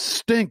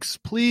stinks.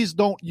 Please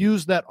don't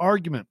use that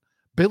argument.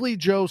 Billy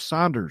Joe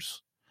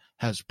Saunders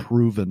has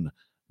proven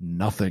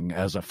nothing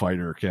as a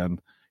fighter, Ken.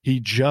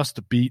 He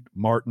just beat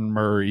Martin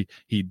Murray.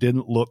 He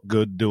didn't look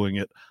good doing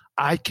it.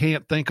 I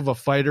can't think of a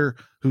fighter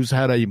who's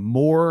had a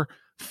more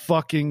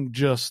fucking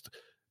just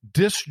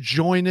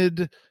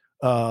disjointed,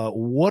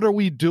 what are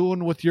we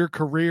doing with your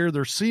career?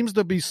 There seems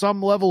to be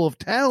some level of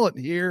talent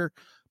here,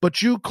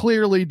 but you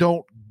clearly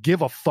don't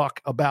give a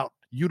fuck about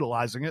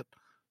utilizing it.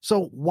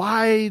 So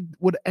why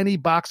would any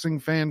boxing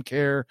fan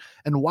care?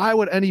 And why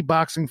would any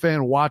boxing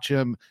fan watch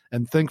him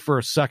and think for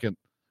a second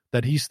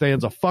that he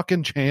stands a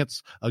fucking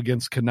chance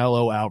against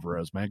Canelo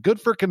Alvarez, man?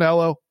 Good for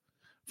Canelo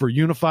for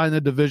unifying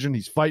the division.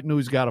 He's fighting who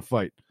he's got to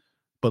fight.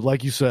 But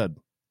like you said,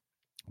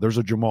 there's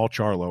a Jermall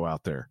Charlo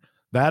out there.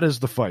 That is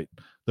the fight.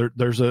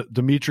 There's a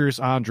Demetrius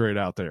Andrade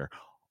out there.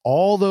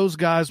 All those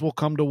guys will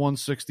come to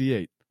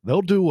 168.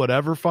 They'll do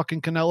whatever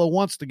fucking Canelo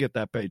wants to get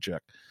that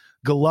paycheck.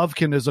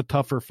 Golovkin is a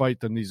tougher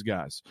fight than these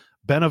guys.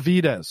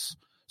 Benavidez.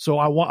 So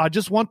I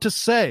just want to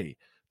say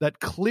that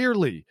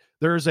clearly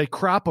there is a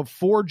crop of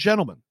 4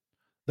 gentlemen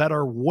that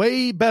are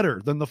way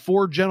better than the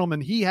 4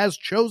 gentlemen he has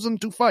chosen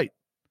to fight.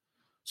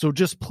 So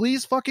just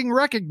please fucking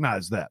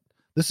recognize that.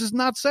 This is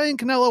not saying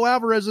Canelo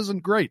Alvarez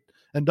isn't great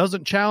and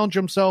doesn't challenge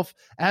himself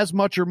as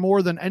much or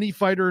more than any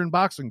fighter in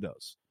boxing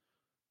does.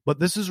 But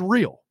this is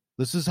real.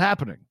 This is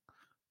happening.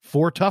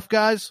 4 tough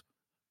guys,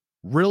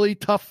 really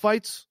tough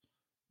fights,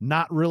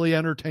 not really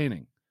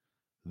entertaining.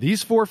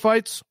 These 4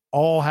 fights,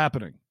 all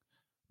happening,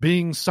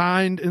 being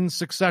signed in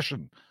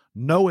succession,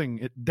 knowing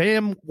it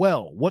damn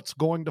well what's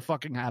going to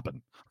fucking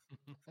happen.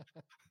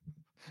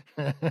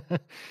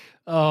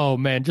 Oh,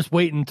 man, just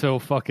wait until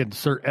fucking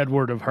Sir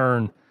Edward of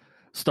Hearn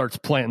starts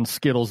planting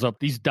Skittles up.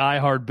 These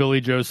diehard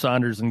Billy Joe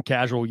Saunders and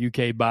casual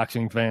UK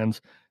boxing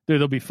fans, dude,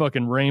 there'll be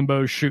fucking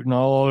rainbows shooting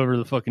all over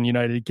the fucking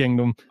United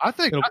Kingdom. I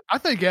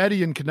think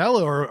Eddie and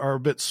Canelo are a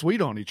bit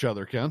sweet on each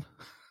other, Ken.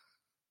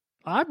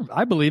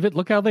 I believe it.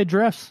 Look how they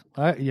dress.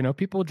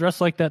 People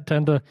dress like that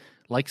tend to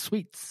like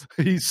sweets.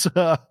 He's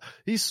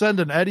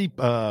sending Eddie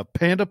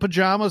panda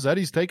pajamas.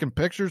 Eddie's taking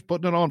pictures,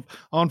 putting it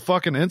on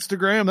fucking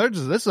Instagram.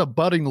 This is a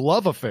budding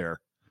love affair.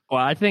 Well,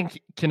 I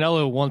think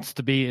Canelo wants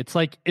to be. It's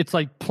like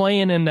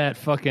playing in that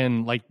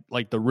fucking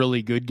like the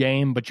really good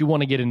game, but you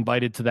want to get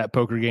invited to that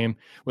poker game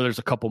where there's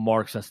a couple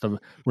marks. That's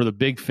where the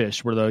big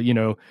fish, where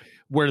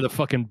the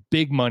fucking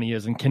big money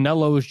is, and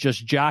Canelo is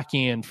just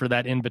jockeying for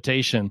that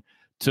invitation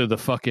to the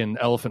fucking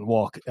elephant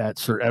walk at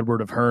Sir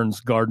Edward of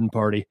Hearn's garden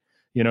party.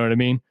 You know what I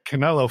mean?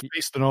 Canelo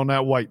feasting on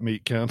that white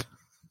meat, Ken.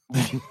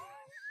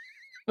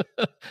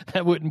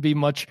 That wouldn't be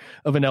much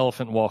of an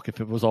elephant walk if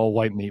it was all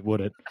white meat,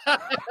 would it?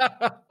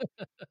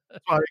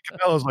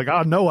 Canelo's like,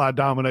 I know I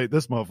dominate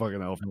this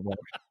motherfucking elephant walk.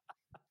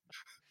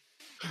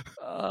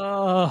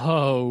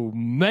 Oh,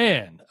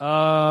 man.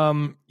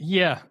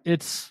 Yeah,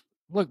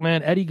 look,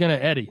 man, Eddie gonna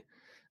Eddie.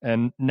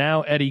 And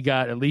now Eddie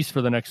got, at least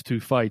for the next 2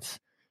 fights,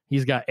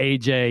 he's got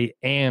AJ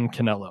and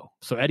Canelo.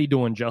 So Eddie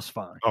doing just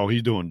fine. Oh,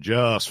 he's doing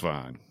just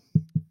fine.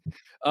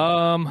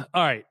 All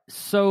right.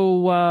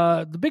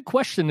 So the big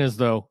question is,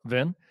 though,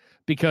 Vin,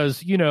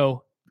 because,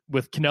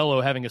 with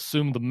Canelo having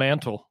assumed the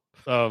mantle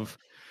of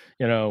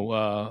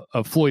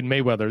Floyd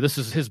Mayweather, this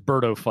is his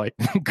Berto fight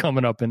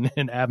coming up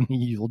in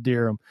Abney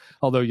Yildirim,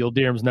 although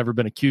Yildirim's never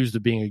been accused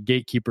of being a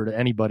gatekeeper to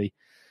anybody.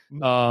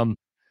 The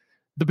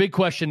big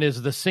question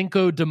is the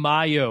Cinco de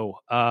Mayo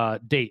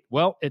date.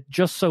 Well, it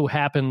just so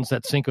happens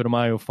that Cinco de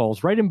Mayo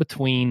falls right in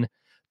between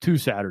 2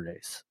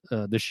 Saturdays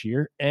this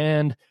year.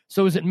 And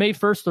so is it May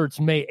 1st or it's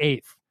May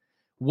 8th?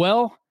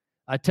 Well,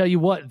 I tell you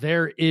what,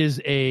 there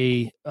is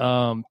a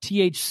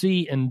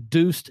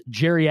THC-induced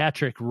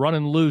geriatric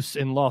running loose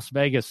in Las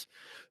Vegas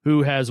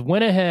who has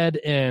went ahead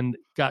and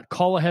got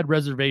call-ahead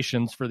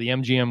reservations for the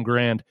MGM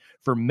Grand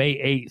for May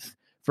 8th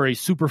for a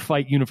super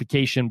fight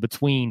unification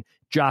between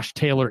Josh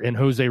Taylor and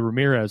Jose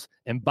Ramirez.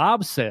 And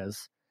Bob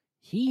says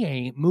he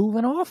ain't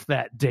moving off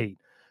that date.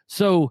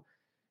 So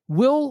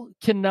will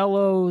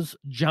Canelo's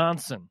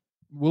Johnson,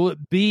 will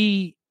it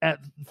be at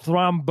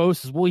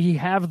thrombosis? Will he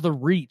have the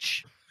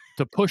reach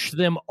to push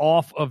them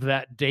off of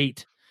that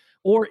date?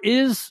 Or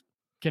is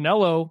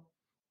Canelo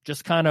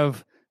just kind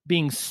of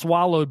being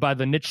swallowed by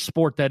the niche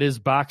sport that is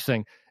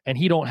boxing, and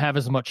he don't have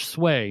as much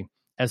sway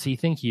as he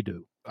think he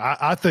do?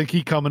 I think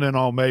he coming in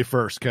on May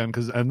 1st, Ken,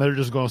 and they're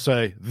just going to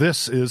say,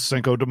 this is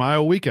Cinco de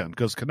Mayo weekend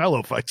because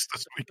Canelo fights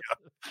this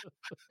weekend.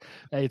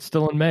 Hey, it's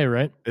still in May,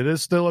 right? It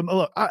is still in.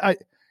 Look,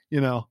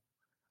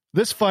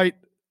 this fight,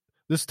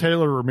 this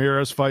Taylor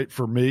Ramirez fight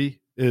for me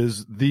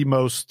is the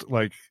most,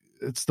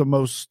 it's the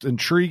most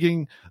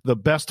intriguing, the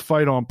best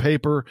fight on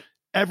paper.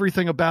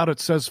 Everything about it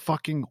says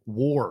fucking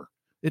war.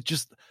 It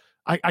just,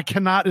 I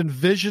cannot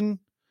envision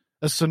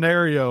a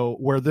scenario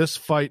where this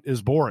fight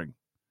is boring.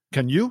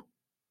 Can you?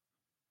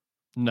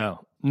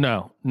 No.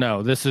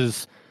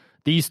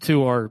 These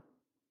two are,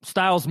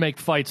 styles make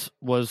fights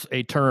was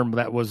a term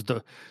that was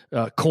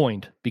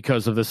coined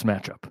because of this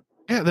matchup.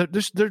 Yeah,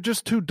 they're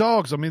just 2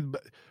 dogs. I mean,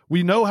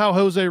 we know how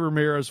Jose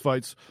Ramirez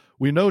fights.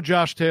 We know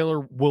Josh Taylor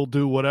will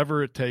do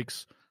whatever it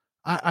takes.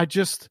 I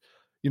just,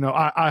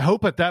 I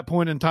hope at that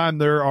point in time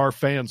there are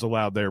fans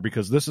allowed there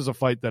because this is a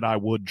fight that I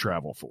would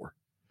travel for.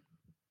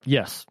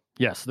 Yes.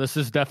 This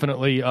is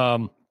definitely,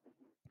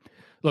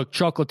 look,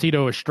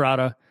 Chocolatito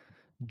Estrada,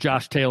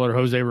 Josh Taylor,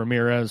 Jose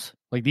Ramirez,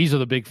 these are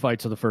the big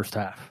fights of the first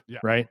half,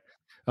 right?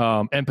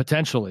 And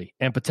potentially,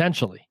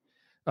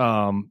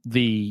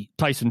 the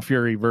Tyson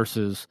Fury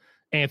versus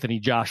Anthony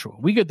Joshua.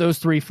 We get those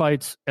 3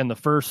 fights in the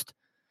first,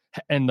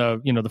 and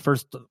the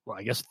first,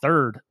 I guess,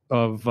 third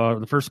of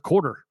the first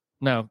quarter.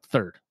 No,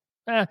 third.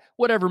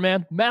 Whatever,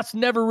 man. Math's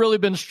never really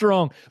been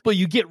strong, but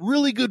you get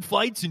really good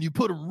fights and you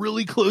put them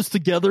really close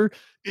together.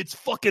 It's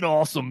fucking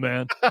awesome,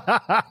 man.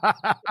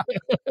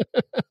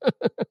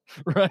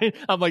 Right?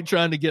 I'm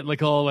trying to get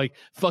all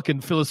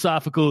fucking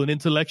philosophical and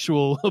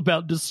intellectual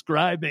about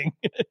describing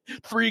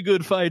 3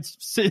 good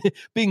fights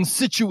being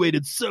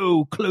situated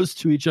so close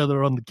to each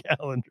other on the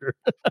calendar.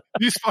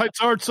 These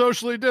fights aren't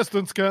socially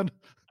distanced, Ken.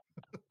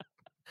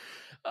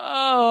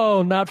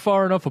 Oh, not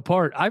far enough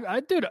apart.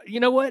 Dude, you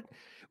know what?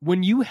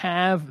 when you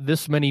have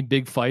this many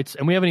big fights,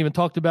 and we haven't even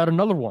talked about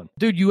another one,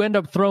 dude, you end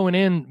up throwing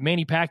in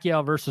Manny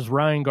Pacquiao versus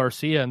Ryan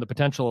Garcia and the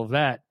potential of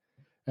that.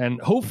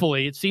 And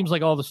hopefully it seems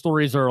like all the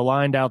stories are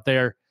aligned out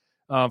there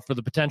for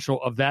the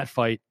potential of that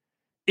fight.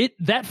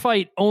 That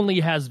fight only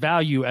has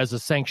value as a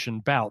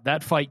sanctioned bout.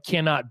 That fight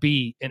cannot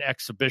be an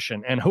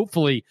exhibition. And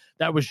hopefully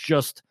that was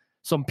just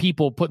some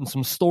people putting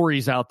some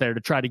stories out there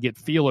to try to get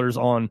feelers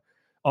on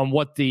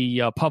what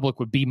the public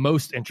would be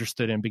most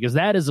interested in, because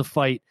that is a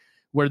fight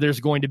where there's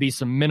going to be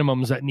some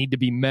minimums that need to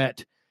be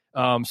met.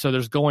 So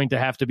there's going to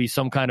have to be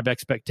some kind of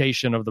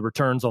expectation of the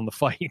returns on the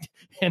fight,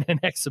 and an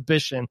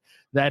exhibition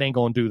that ain't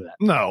going to do that.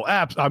 No,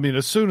 I mean,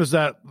 as soon as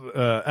that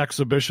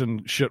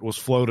exhibition shit was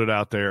floated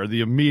out there,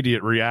 the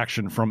immediate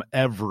reaction from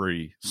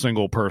every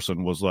single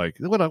person was like,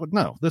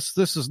 no, this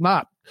is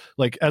not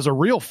like, as a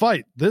real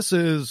fight. This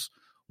is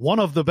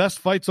one of the best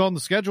fights on the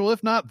schedule,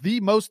 if not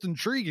the most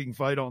intriguing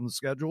fight on the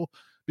schedule,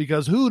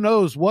 because who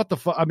knows what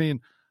I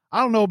mean,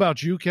 I don't know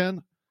about you,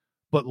 Ken,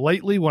 but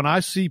lately, when I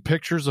see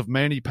pictures of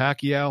Manny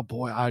Pacquiao,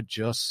 boy, I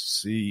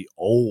just see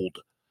old.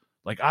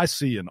 Like, I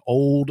see an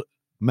old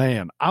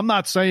man. I'm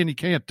not saying he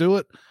can't do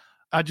it.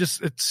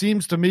 It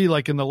seems to me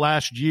like in the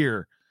last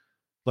year,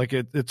 like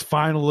it's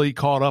finally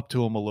caught up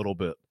to him a little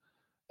bit.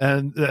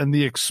 And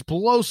the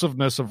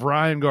explosiveness of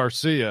Ryan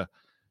Garcia,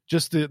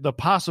 just the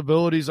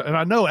possibilities. And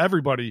I know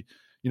everybody,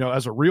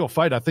 as a real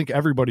fight, I think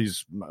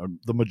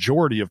the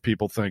majority of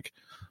people think,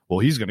 well,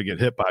 he's going to get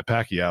hit by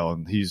Pacquiao,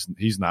 and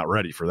he's not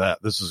ready for that.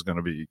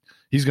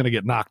 He's going to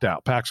get knocked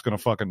out. Pac's going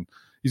to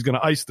he's going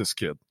to ice this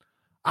kid.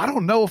 I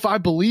don't know if I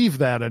believe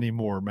that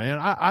anymore, man.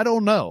 I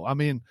don't know. I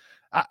mean,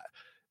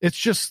 it's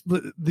just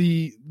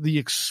the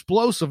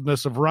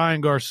explosiveness of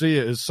Ryan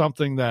Garcia is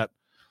something that,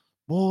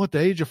 well, at the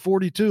age of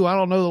 42, I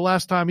don't know the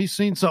last time he's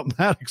seen something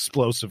that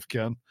explosive,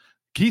 Ken.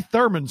 Keith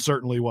Thurman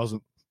certainly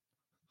wasn't.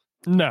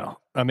 No,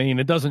 I mean,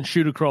 it doesn't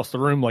shoot across the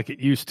room like it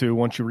used to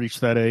once you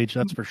reach that age.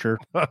 That's for sure.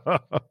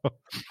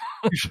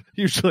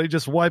 Usually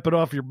just wipe it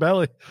off your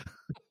belly.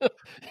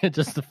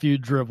 Just a few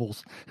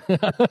dribbles.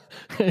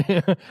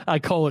 I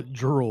call it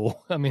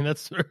drool. I mean,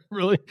 that's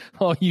really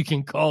all you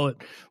can call it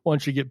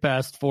once you get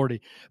past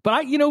 40.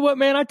 But you know what,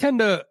 man? I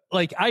tend to,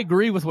 I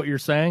agree with what you're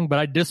saying, but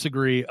I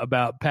disagree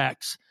about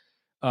Pac's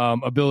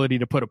ability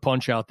to put a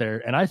punch out there.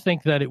 And I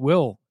think that it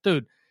will.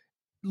 Dude,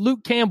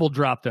 Luke Campbell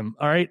dropped him,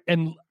 all right?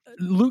 And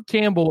Luke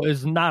Campbell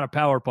is not a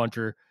power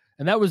puncher,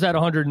 and that was at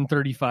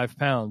 135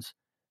 pounds.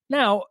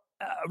 Now,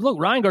 look,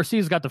 Ryan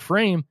Garcia's got the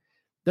frame.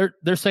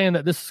 They're saying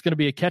that this is going to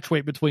be a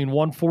catchweight between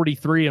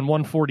 143 and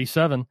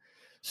 147.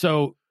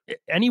 So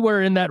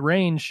anywhere in that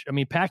range, I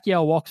mean,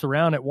 Pacquiao walks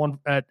around at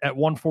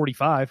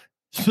 145.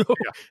 So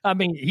yeah. I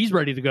mean, he's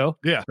ready to go.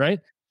 Yeah, right.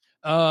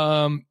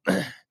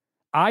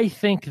 I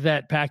think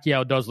that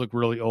Pacquiao does look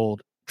really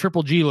old.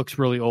 Triple G looks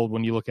really old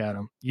when you look at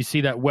him. You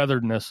see that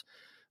weatheredness.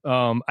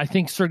 I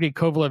think Sergey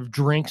Kovalev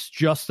drinks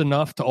just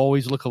enough to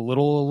always look a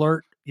little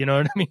alert. You know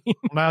what I mean?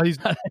 Now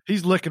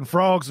he's licking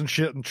frogs and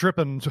shit and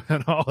tripping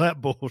and all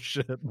that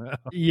bullshit now.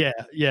 Yeah.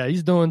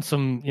 He's doing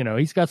some,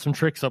 he's got some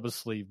tricks up his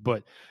sleeve.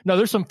 But no,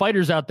 there's some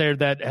fighters out there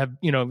that have,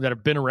 that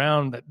have been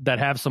around that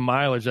have some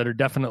mileage that are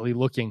definitely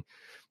looking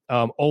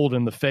old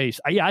in the face.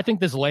 I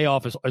think this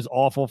layoff is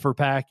awful for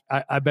Pac.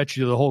 I bet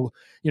you the whole,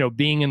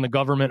 being in the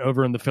government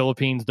over in the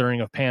Philippines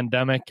during a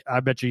pandemic, I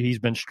bet you he's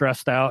been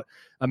stressed out.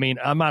 I mean,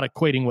 I'm not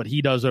equating what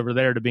he does over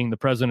there to being the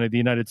president of the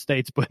United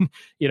States, but,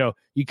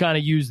 you kind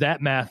of use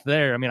that math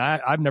there. I mean,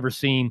 I've never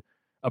seen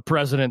a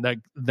president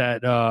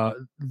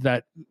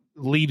that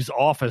leaves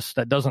office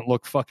that doesn't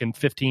look fucking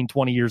 15,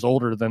 20 years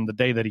older than the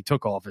day that he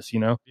took office,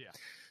 Yeah.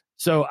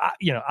 So,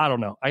 I don't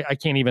know. I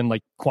can't even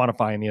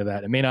quantify any of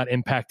that. It may not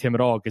impact him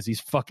at all because he's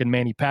fucking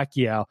Manny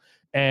Pacquiao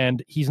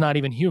and he's not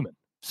even human.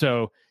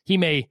 So he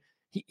may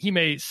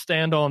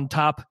stand on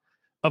top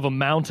of a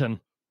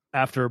mountain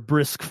after a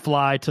brisk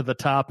fly to the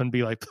top and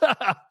be like,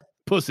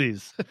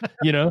 pussies,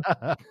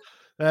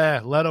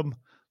 Let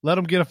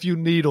him get a few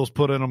needles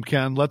put in them,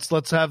 Ken.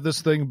 Let's have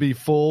this thing be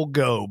full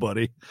go,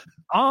 buddy.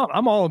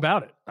 I'm all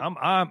about it. I'm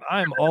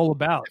all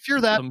about. If you're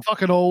that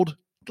fucking old,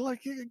 go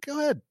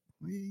ahead.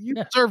 You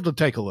deserve to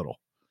take a little.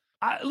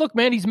 Look,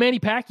 man, he's Manny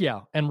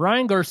Pacquiao, and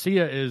Ryan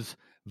Garcia is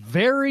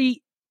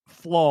very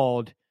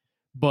flawed,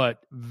 but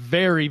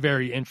very,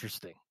 very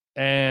interesting.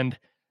 And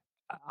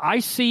I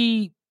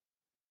see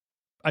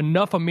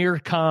enough Amir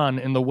Khan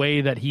in the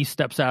way that he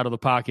steps out of the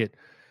pocket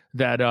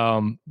that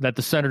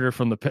the senator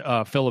from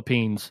the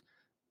Philippines,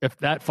 if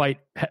that fight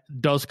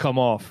does come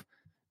off,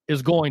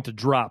 is going to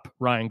drop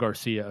Ryan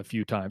Garcia a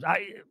few times.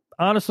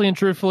 Honestly and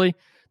truthfully,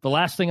 the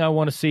last thing I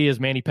want to see is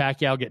Manny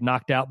Pacquiao get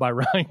knocked out by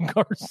Ryan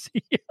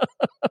Garcia.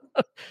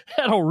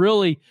 That'll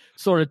really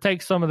sort of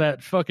take some of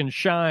that fucking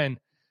shine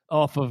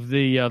off of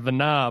the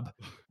knob,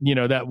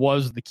 that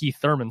was the Keith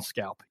Thurman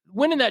scalp.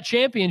 Winning that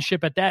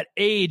championship at that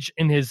age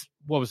in his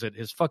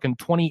fucking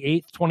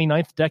 28th,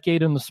 29th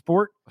decade in the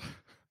sport.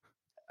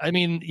 I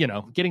mean,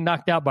 getting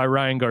knocked out by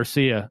Ryan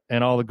Garcia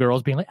and all the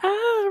girls being like,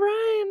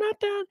 Ryan,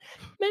 knocked out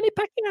Manny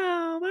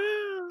Pacquiao.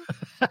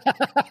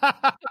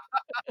 Wow.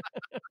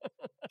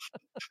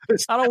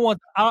 I don't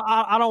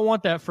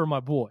want that for my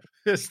boy.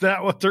 Is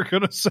that what they're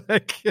going to say?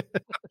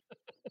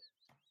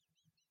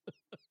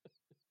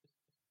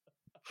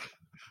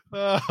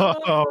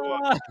 Oh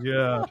my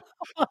God.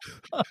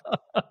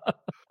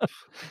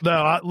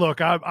 No,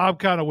 look, I'm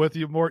kind of with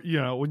you more.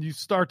 When you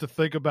start to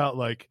think about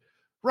like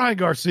Ryan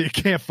Garcia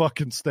can't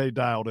fucking stay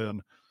dialed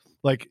in.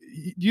 Like,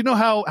 you know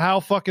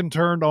how fucking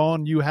turned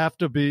on you have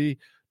to be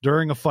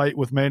during a fight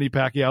with Manny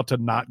Pacquiao to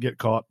not get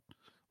caught.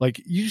 Like,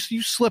 you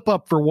slip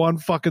up for 1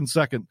 fucking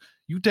second.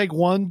 You take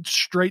 1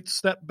 straight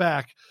step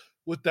back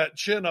with that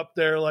chin up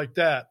there like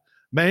that.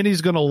 Manny's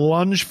going to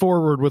lunge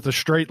forward with a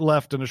straight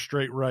left and a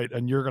straight right,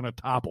 and you're going to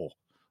topple.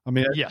 I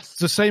mean, yes, it's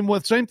the same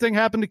thing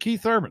happened to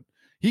Keith Thurman.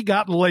 He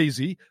got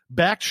lazy,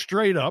 backed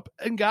straight up,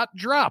 and got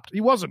dropped.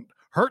 He wasn't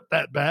hurt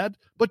that bad,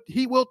 but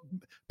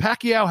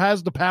Pacquiao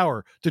has the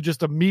power to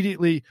just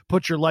immediately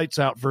put your lights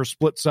out for a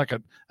split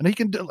second. And he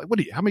can do,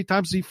 how many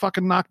times did he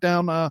fucking knock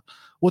down,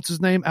 what's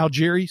his name?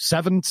 Algieri?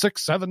 7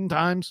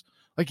 times.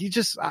 Like,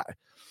 it's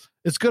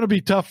going to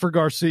be tough for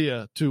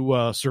Garcia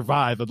to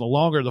survive. And the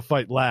longer the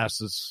fight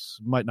lasts,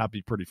 might not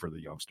be pretty for the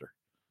youngster.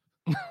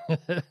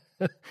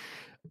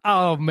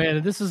 Oh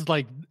man, this is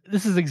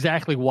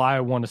exactly why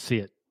I want to see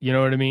it. You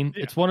know what I mean?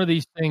 Yeah. It's one of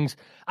these things.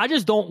 I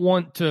just don't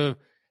want to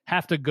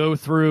have to go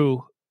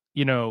through,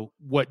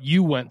 what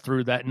you went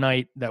through that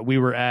night that we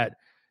were at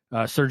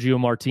Sergio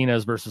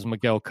Martinez versus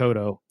Miguel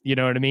Cotto. You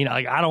know what I mean?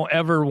 Like, I don't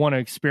ever want to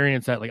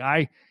experience that. Like,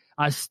 I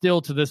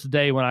still to this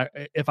day,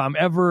 if I'm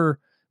ever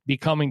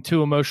becoming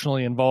too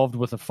emotionally involved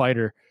with a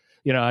fighter,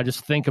 I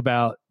just think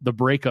about the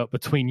breakup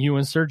between you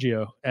and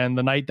Sergio and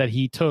the night that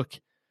he took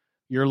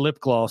your lip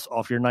gloss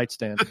off your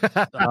nightstand.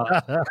 And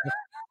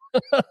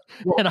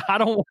I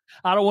don't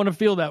want to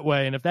feel that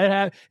way. And if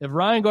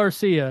Ryan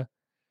Garcia,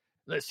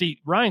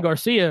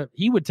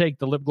 he would take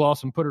the lip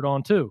gloss and put it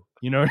on too.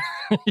 You know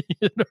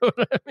what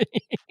I mean?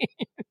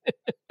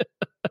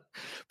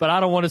 But I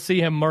don't want to see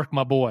him murk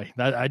my boy.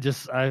 I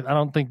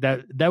don't think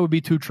that would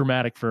be too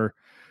traumatic for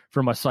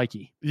my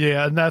psyche.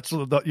 Yeah, and that's I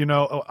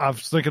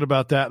was thinking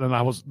about that, and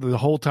I was the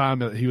whole time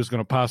that he was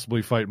going to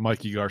possibly fight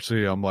Mikey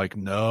Garcia. I'm like,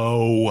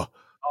 no.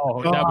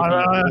 Oh, that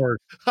would be worse.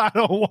 I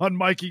don't want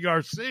Mikey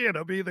Garcia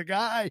to be the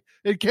guy.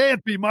 It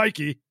can't be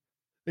Mikey.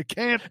 It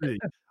can't be.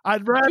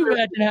 I'd rather. Could you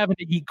imagine having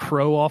to eat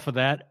crow off of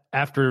that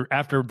after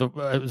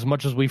as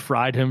much as we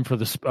fried him for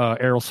the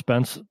Errol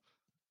Spence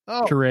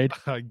charade? Oh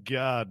my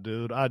God,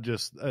 dude! I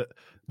just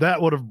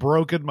that would have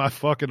broken my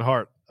fucking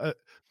heart.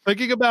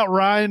 Thinking about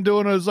Ryan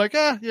doing it, I was like,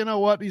 you know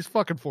what? He's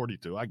fucking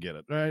 42. I get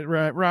it,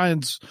 right?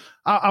 Ryan's.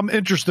 I'm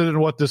interested in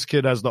what this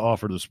kid has to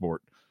offer the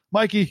sport.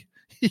 Mikey,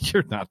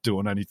 you're not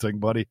doing anything,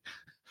 buddy.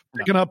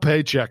 Picking up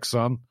paychecks,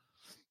 son.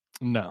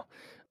 No.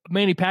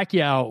 Manny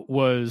Pacquiao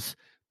was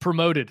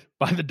promoted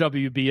by the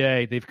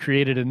WBA. They've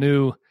created a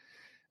new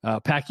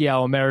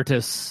Pacquiao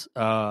Emeritus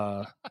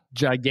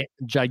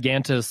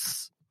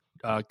Gigantus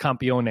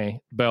Campione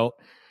belt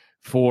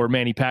for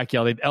Manny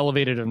Pacquiao. They've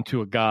elevated him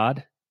to a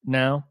god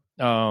now.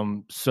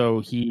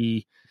 So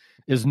he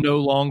is no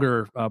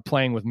longer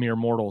playing with mere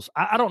mortals.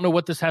 I don't know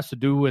what this has to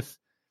do with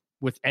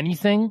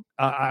anything.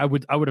 I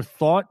would have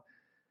thought.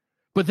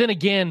 But then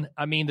again,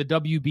 I mean, the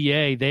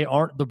WBA, they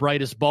aren't the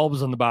brightest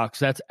bulbs in the box.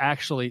 That's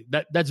actually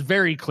that's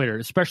very clear,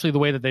 especially the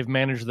way that they've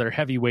managed their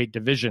heavyweight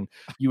division.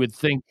 You would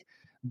think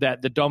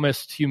that the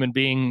dumbest human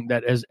being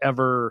that has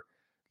ever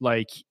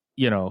like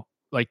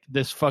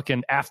this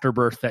fucking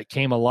afterbirth that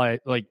came alive,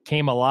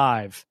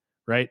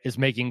 right, is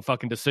making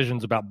fucking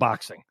decisions about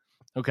boxing.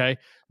 Okay.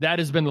 That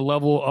has been the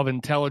level of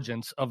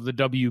intelligence of the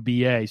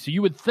WBA. So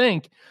you would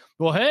think,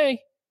 well,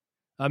 hey,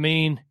 I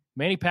mean,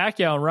 Manny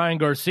Pacquiao and Ryan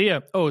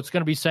Garcia, it's going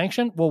to be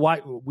sanctioned? Well,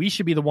 why? We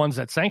should be the ones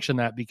that sanction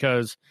that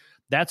because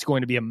that's going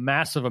to be a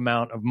massive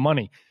amount of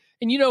money.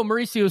 And,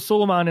 Mauricio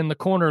Suleiman in the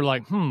corner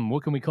like,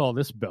 what can we call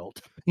this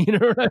belt? You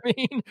know what I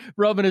mean?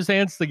 Rubbing his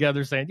hands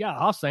together saying, yeah,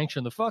 I'll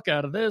sanction the fuck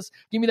out of this.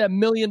 Give me that $1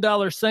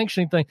 million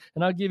sanctioning thing,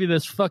 and I'll give you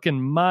this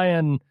fucking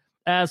Mayan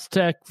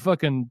Aztec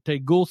fucking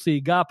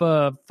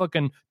Tegucigalpa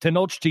fucking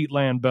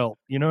Tenochtitlan belt.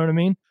 You know what I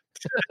mean?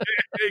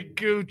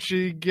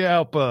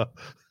 Tegucigalpa.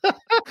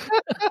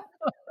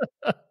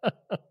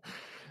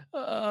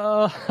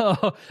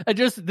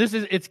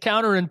 It's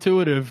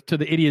counterintuitive to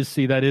the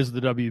idiocy that is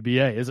the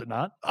WBA, is it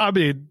not? I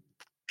mean,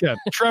 yeah,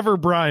 Trevor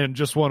Bryan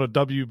just won a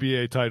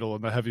WBA title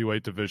in the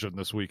heavyweight division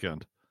this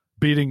weekend,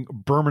 beating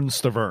Berman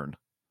Stavern.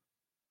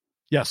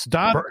 Yes,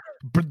 Berman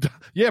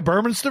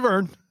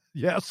Stavern.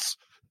 Yes.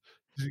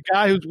 The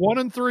guy who's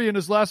 1-3 in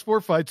his last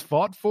 4 fights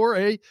fought for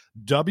a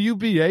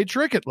WBA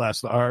trinket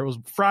last night. It was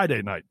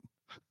Friday night.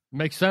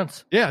 Makes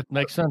sense. Yeah,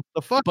 makes sense.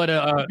 The fuck, but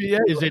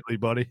is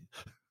it, buddy?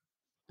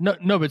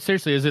 No, but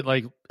seriously, is it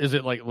like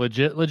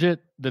legit?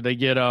 Did they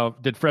get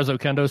did Frezzo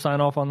Kendo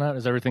sign off on that?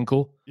 Is everything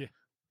cool?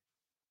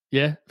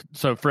 Yeah.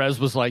 So Frez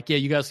was like, yeah,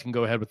 you guys can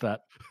go ahead with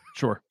that.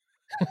 Sure.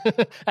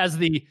 as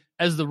the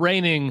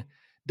reigning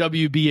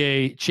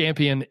WBA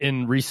champion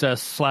in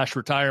recess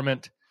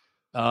 /retirement.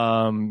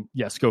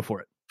 Yes, go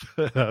for it.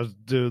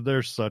 Dude,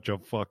 they're such a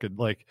fucking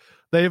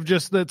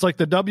it's like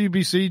the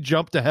WBC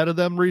jumped ahead of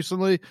them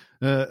recently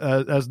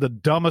as the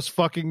dumbest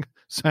fucking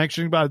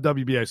sanctioning by the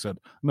WBA said,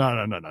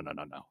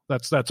 no.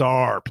 That's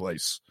our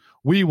place.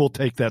 We will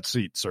take that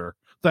seat, sir.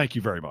 Thank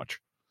you very much.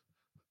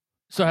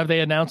 So have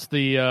they announced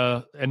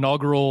the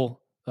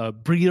inaugural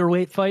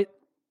Breederweight fight?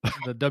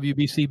 The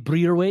WBC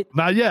Breederweight?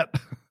 Not yet.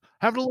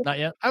 Not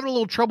yet. Having a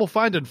little trouble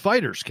finding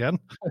fighters, Ken.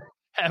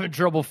 Having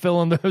trouble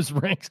filling those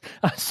ranks.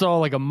 I saw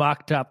like a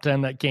mock top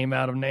 10 that came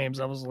out of names.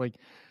 I was like,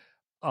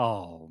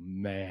 oh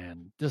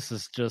man, this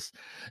is just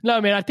no.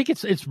 I mean, I think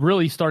it's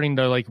really starting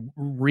to like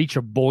reach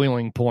a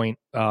boiling point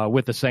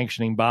with the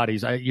sanctioning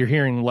bodies. You're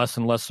hearing less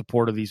and less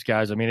support of these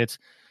guys. I mean,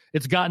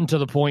 it's gotten to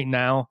the point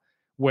now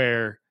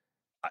where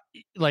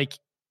like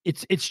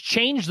it's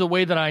changed the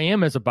way that I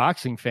am as a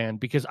boxing fan,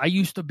 because I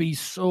used to be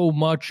so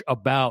much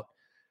about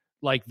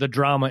like the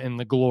drama and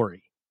the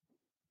glory.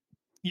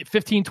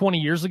 15, 20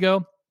 years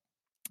ago,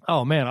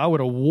 oh man, I would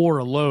have wore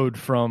a load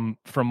from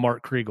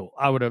Mark Kriegel.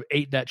 I would have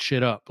ate that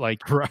shit up.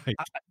 Like, right.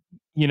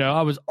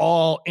 I was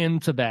all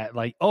into that.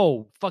 Like,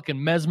 oh,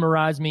 fucking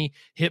mesmerize me,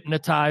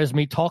 hypnotize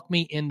me, talk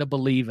me into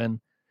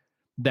believing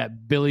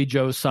that Billy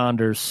Joe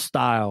Saunders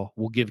style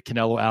will give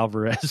Canelo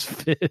Alvarez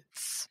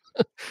fits.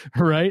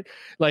 Right?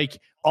 Like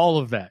all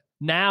of that.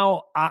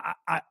 Now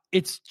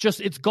it's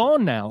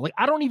gone now. Like,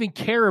 I don't even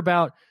care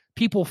about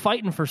people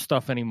fighting for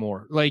stuff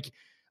anymore. Like,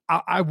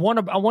 I want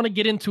to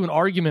get into an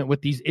argument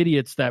with these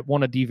idiots that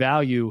want to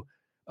devalue,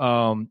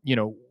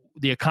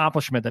 the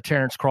accomplishment that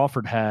Terrence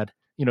Crawford had.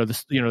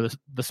 The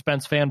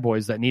Spence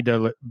fanboys that need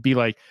to be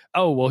like,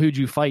 oh, well, who'd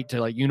you fight to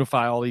like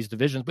unify all these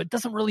divisions? But it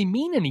doesn't really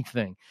mean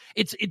anything.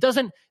 It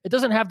doesn't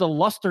have the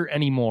luster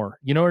anymore.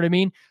 You know what I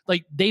mean?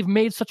 Like, they've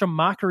made such a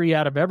mockery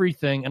out of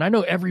everything, and I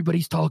know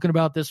everybody's talking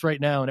about this right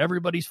now, and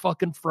everybody's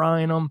fucking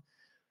frying them.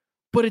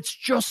 But it's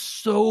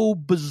just so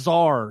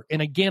bizarre.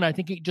 And again, I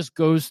think it just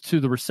goes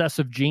to the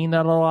recessive gene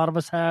that a lot of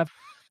us have.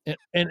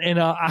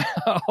 And I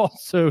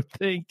also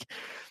think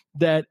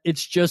that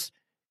it's just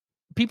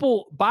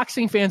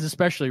boxing fans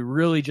especially,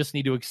 really just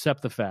need to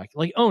accept the fact,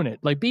 like own it,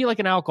 like be like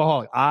an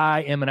alcoholic.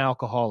 I am an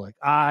alcoholic.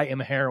 I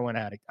am a heroin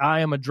addict. I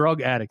am a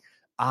drug addict.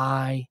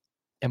 I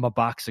am a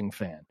boxing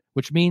fan,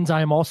 which means I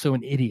am also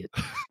an idiot,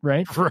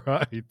 right?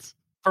 Right.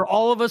 For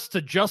all of us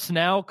to just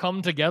now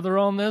come together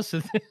on this,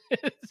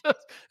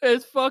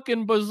 it's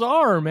fucking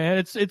bizarre, man.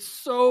 It's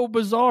so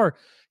bizarre.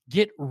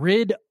 Get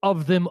rid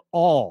of them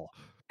all.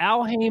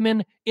 Al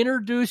Heyman,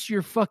 introduce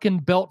your fucking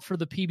belt for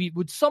the PB.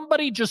 Would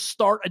somebody just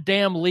start a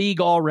damn league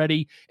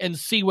already and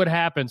see what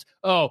happens?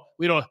 Oh,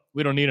 we don't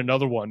need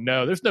another one.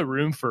 No, there's no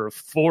room for a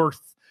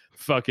fourth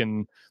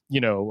fucking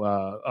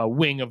a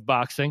wing of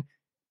boxing.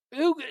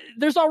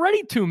 There's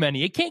already too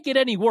many. It can't get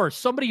any worse.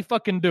 Somebody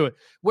fucking do it.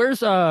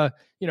 Where's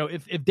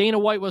if Dana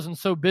White wasn't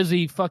so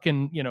busy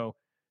fucking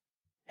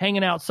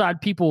hanging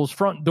outside people's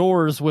front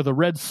doors with a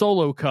red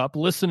Solo cup,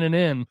 listening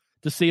in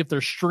to see if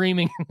they're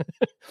streaming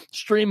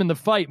the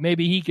fight,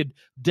 maybe he could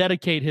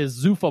dedicate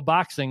his Zuffa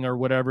boxing or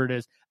whatever it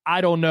is.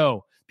 I don't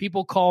know.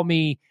 People call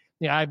me.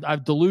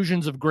 I've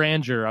delusions of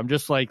grandeur. I'm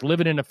just like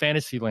living in a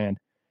fantasy land.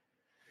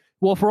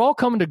 Well, if we're all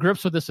coming to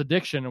grips with this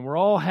addiction and we're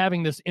all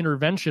having this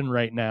intervention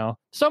right now,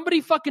 somebody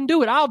fucking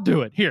do it. I'll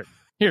do it. Here,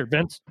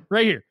 Vince,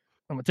 right here.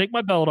 I'm going to take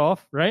my belt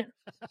off, right?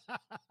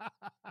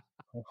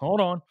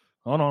 Hold on.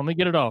 Let me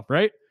get it off,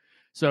 right?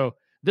 So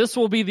this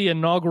will be the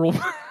inaugural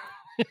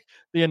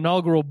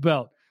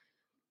belt.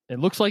 It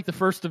looks like the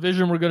first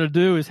division we're going to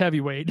do is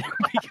heavyweight.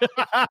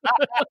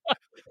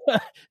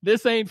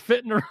 This ain't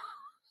fitting around.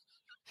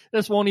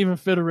 This won't even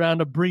fit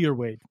around a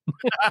Breederweight.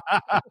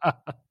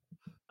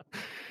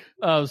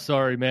 Oh,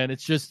 sorry, man.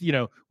 It's just,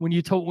 when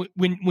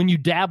you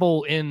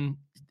dabble in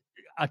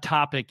a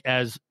topic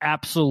as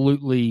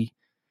absolutely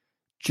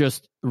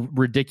just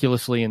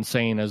ridiculously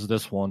insane as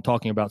this one,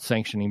 talking about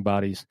sanctioning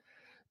bodies,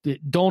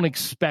 don't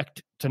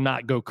expect to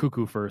not go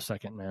cuckoo for a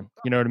second, man.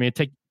 You know what I mean?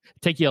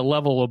 Take you a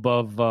level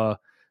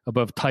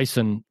above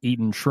Tyson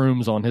eating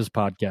shrooms on his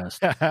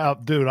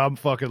podcast. Dude, I'm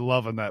fucking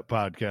loving that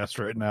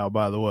podcast right now,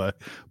 by the way.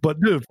 But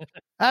dude,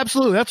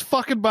 absolutely, that's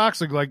fucking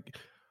boxing. Like,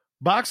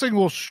 boxing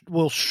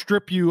will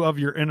strip you of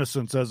your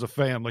innocence as a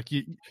fan. Like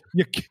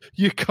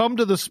you come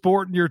to the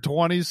sport in your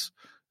 20s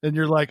and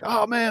you're like,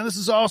 oh man, this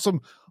is awesome.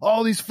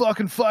 All these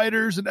fucking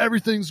fighters and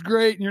everything's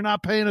great. And you're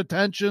not paying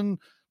attention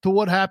to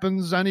what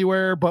happens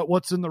anywhere but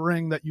what's in the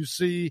ring that you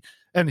see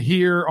and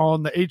hear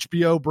on the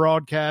HBO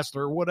broadcast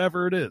or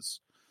whatever it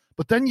is.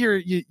 But then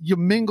you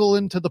mingle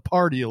into the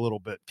party a little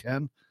bit,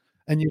 Ken.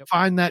 And you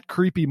find that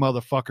creepy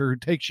motherfucker who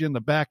takes you in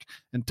the back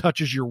and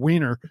touches your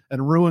wiener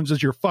and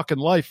ruins your fucking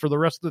life for the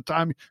rest of the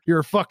time you're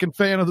a fucking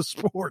fan of the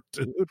sport,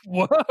 dude.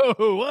 Whoa.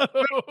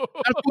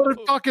 That's what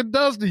it fucking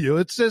does to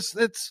you.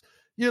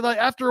 You're like,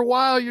 after a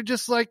while, you're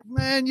just like,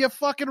 man, you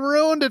fucking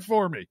ruined it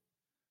for me.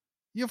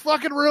 You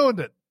fucking ruined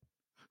it.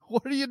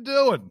 What are you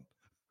doing?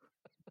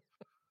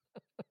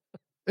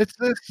 It's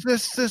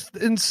this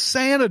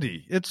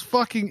insanity. It's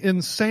fucking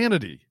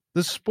insanity.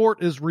 This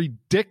sport is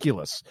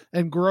ridiculous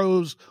and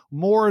grows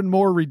more and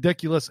more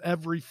ridiculous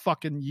every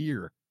fucking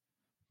year.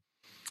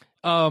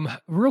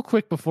 Real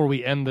quick before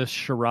we end this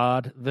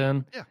charade,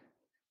 then. Yeah.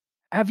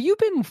 Have you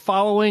been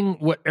following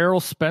what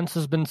Errol Spence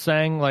has been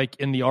saying, like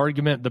in the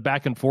argument, the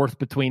back and forth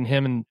between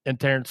him and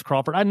Terrence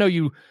Crawford? I know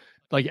you,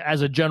 like,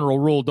 as a general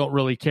rule, don't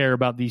really care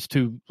about these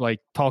two, like,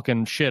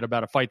 talking shit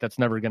about a fight that's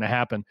never going to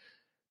happen.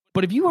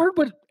 But have you heard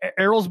what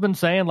Errol's been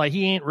saying? Like,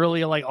 he ain't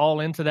really, like, all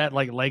into that,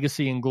 like,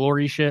 legacy and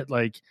glory shit.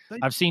 Like,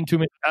 I've seen too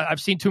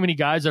many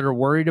guys that are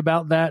worried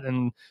about that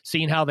and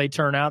seen how they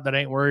turn out that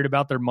ain't worried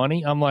about their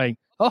money. I'm like,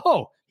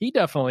 oh, he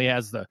definitely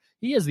has the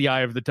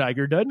eye of the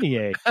tiger, doesn't he?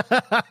 Eh?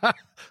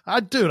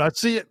 I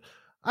see it.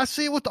 I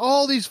see it with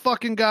all these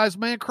fucking guys,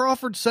 man.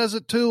 Crawford says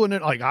it too, and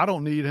like, I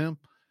don't need him.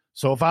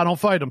 So if I don't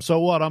fight him, so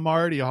what? I'm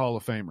already a Hall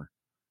of Famer.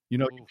 You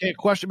know, you can't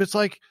question. It's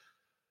like,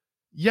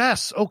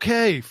 yes,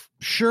 okay,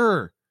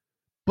 sure.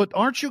 But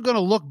aren't you going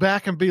to look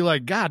back and be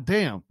like, God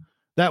damn,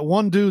 that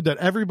one dude that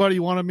everybody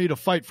wanted me to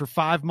fight for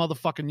 5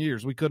 motherfucking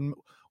years,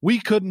 we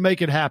couldn't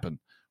make it happen.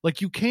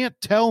 Like, you can't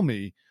tell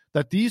me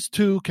that these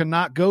two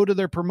cannot go to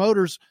their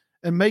promoters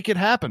and make it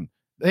happen.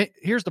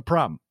 Here's the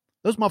problem.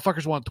 Those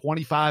motherfuckers want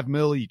 25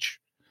 mil each.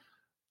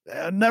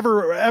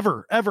 Never,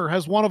 ever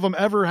has one of them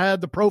ever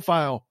had the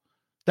profile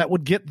that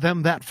would get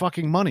them that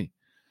fucking money.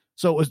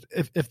 So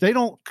if they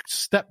don't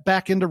step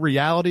back into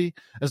reality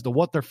as to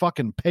what their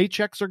fucking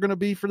paychecks are going to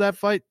be for that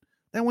fight,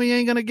 then we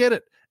ain't going to get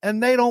it.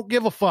 And they don't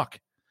give a fuck.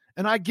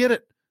 And I get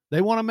it.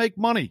 They want to make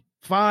money.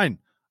 Fine.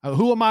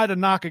 Who am I to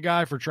knock a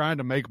guy for trying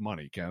to make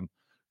money, Ken?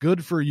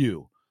 Good for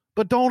you.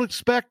 But don't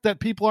expect that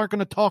people aren't going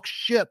to talk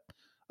shit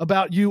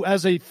about you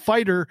as a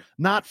fighter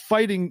not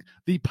fighting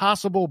the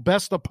possible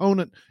best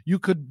opponent you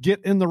could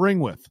get in the ring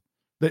with.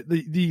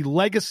 The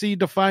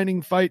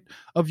legacy-defining fight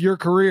of your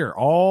career.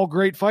 All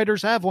great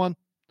fighters have one.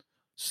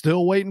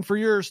 Still waiting for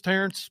yours,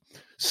 Terrence.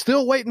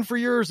 Still waiting for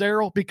yours,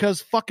 Errol,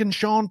 because fucking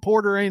Sean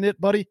Porter ain't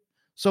it, buddy.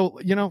 So,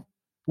 you know,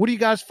 what are you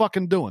guys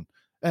fucking doing?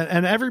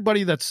 And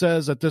everybody that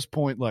says at this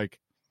point, like,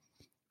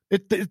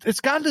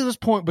 it's gotten to this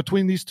point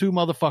between these two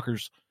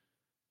motherfuckers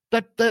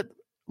that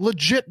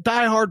legit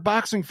diehard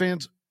boxing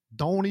fans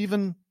don't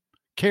even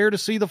care to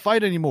see the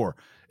fight anymore.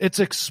 It's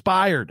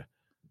expired.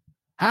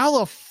 How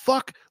the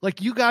fuck,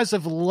 like, you guys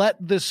have let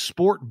this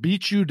sport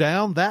beat you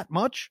down that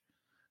much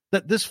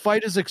that this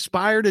fight is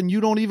expired and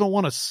you don't even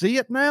want to see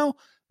it now?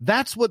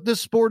 That's what this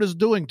sport is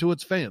doing to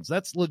its fans.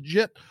 That's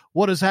legit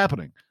what is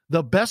happening.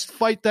 The best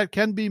fight that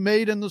can be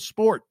made in the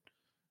sport.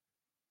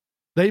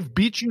 They've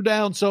beat you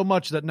down so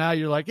much that now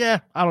you're like, yeah,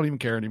 I don't even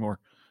care anymore.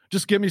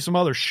 Just give me some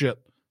other shit.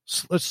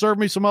 Let's serve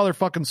me some other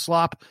fucking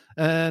slop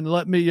and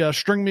let me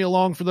string me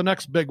along for the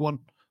next big one,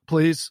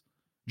 please.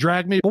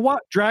 Drag me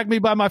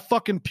by my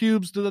fucking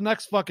pubes to the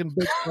next fucking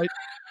big fight.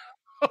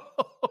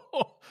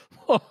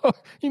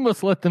 You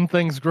must let them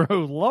things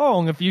grow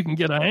long if you can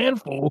get a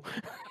handful.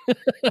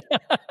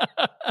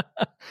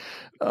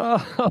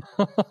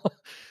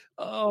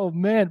 Oh,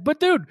 man. But,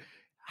 dude,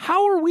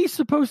 how are we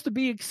supposed to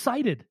be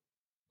excited?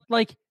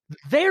 Like,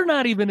 they're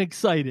not even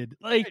excited.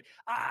 Like,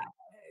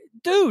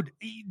 dude,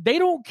 they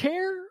don't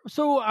care,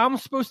 so I'm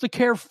supposed to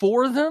care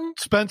for them?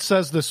 Spence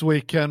says this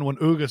week, Ken, when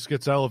Ugas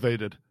gets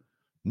elevated,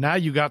 now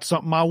you got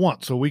something I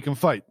want, so we can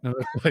fight.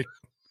 Like,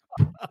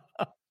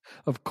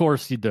 of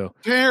course you do.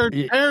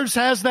 Terrence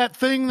has that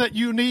thing that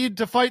you need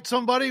to fight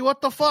somebody.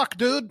 What the fuck,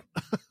 dude?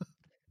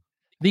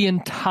 The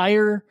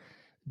entire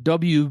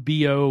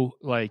WBO,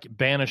 like,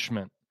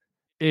 banishment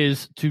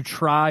is to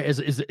try,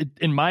 is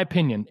in my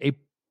opinion, a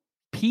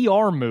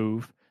PR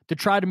move to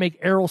try to make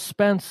Errol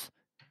Spence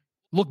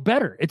look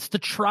better. It's to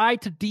try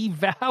to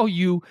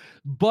devalue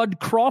Bud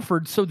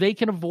Crawford so they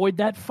can avoid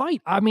that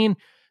fight. I mean,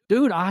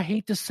 dude, I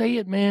hate to say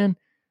it, man,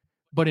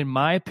 but in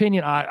my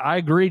opinion, I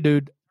agree,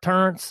 dude.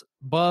 Terrence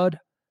Bud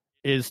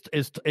is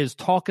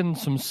talking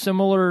some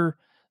similar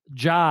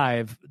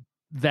jive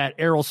that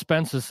Errol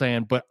Spence is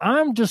saying, but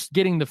I'm just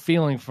getting the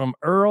feeling from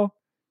Earl.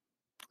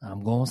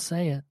 I'm going to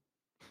say it.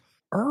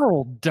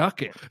 Earl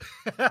ducking.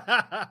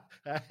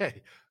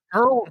 Hey,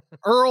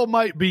 Earl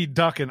might be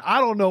ducking. I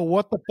don't know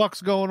what the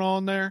fuck's going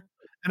on there.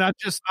 And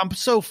I'm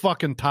so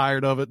fucking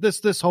tired of it.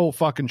 This whole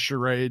fucking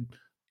charade.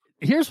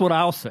 Here's what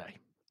I'll say.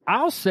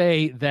 I'll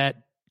say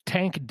that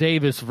Tank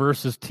Davis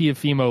versus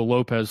Teofimo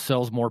Lopez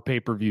sells more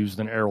pay-per-views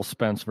than Errol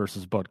Spence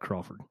versus Bud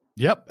Crawford.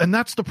 Yep, and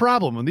that's the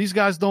problem. And these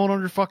guys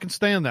don't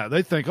stand that.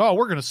 They think, oh,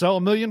 we're going to sell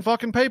 1 million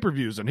fucking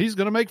pay-per-views, and he's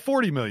going to make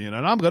 40 million,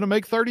 and I'm going to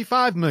make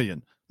 35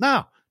 million.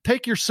 Now,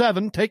 take your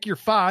 7, take your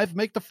 5,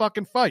 make the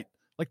fucking fight.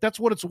 Like, that's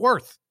what it's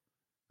worth.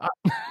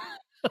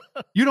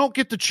 You don't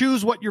get to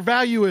choose what your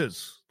value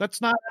is. That's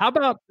not. How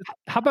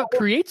about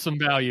create some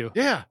value?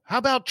 Yeah. How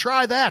about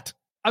try that?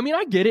 I mean,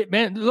 I get it,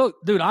 man. Look,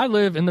 dude, I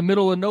live in the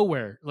middle of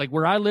nowhere. Like,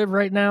 where I live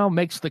right now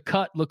makes the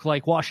cut look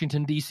like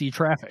Washington, D.C.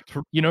 traffic.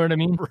 You know what I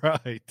mean?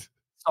 Right.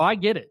 So I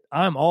get it.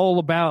 I'm all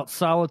about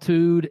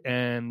solitude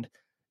and,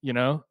 you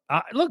know,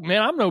 look,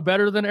 man, I'm no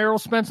better than Errol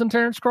Spence and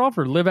Terrence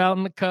Crawford. Live out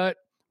in the cut,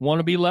 want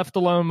to be left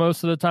alone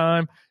most of the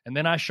time. And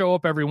then I show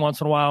up every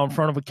once in a while in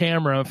front of a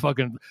camera and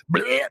fucking,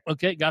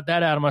 okay, got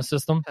that out of my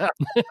system.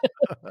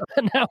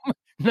 now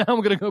I'm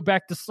going to go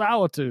back to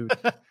solitude.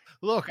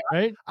 Look,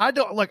 right? I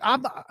don't like,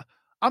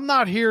 I'm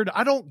not here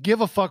I don't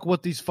give a fuck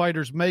what these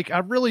fighters make. I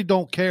really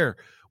don't care.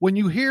 When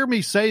you hear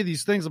me say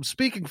these things, I'm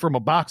speaking from a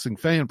boxing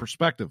fan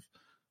perspective.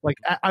 Like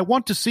I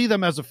want to see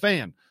them as a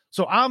fan.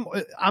 So I'm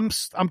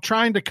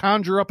trying to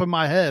conjure up in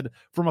my head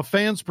from a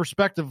fan's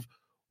perspective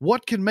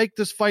what can make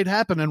this fight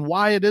happen and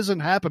why it isn't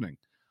happening.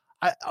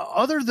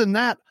 Other than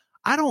that,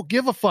 I don't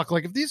give a fuck.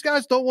 Like if these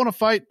guys don't want to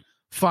fight,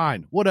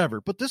 fine,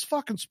 whatever. But this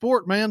fucking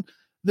sport, man,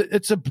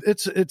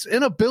 it's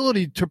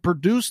inability to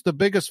produce the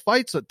biggest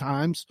fights at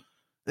times.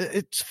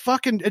 It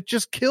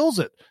just kills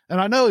it.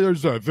 And I know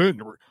there's that thing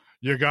where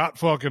you got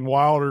fucking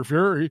Wilder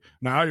Fury.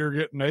 Now you're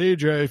getting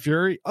AJ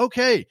Fury.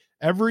 Okay.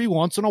 Every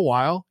once in a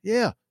while.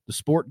 Yeah. The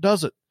sport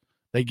does it.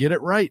 They get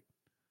it right.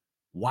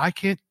 What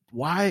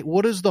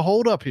is the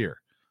holdup here?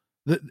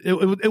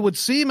 It would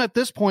seem at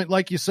this point,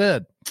 like you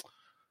said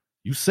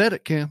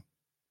it, Cam.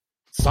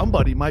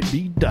 Somebody might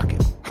be ducking.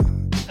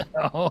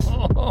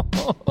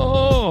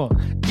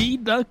 Be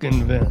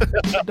ducking, Vince.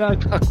 Be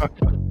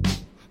ducking.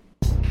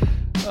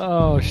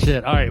 Oh,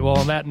 shit. All right. Well,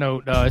 on that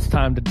note, it's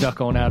time to duck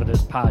on out of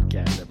this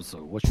podcast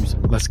episode. What you say?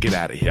 Let's get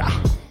out of here.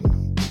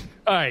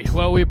 All right.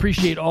 Well, we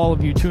appreciate all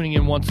of you tuning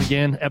in once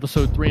again.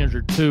 Episode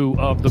 302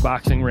 of the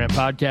Boxing Rant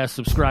Podcast.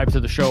 Subscribe to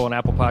the show on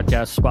Apple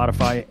Podcasts,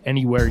 Spotify,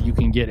 anywhere you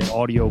can get an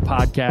audio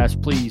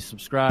podcast. Please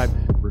subscribe,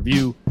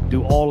 review,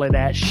 do all of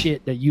that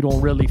shit that you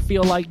don't really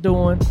feel like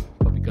doing,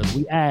 but because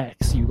we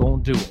ask, you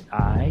gonna do it. All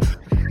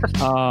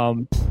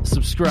right.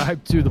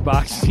 Subscribe to the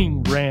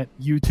Boxing Rant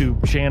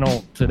YouTube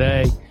channel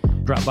today.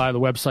 Drop by the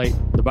website,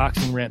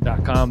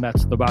 theboxingrant.com.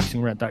 That's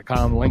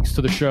theboxingrant.com. Links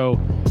to the show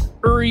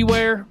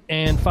everywhere.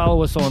 And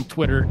follow us on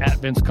Twitter at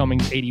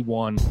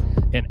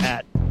VinceCummings81 and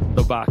at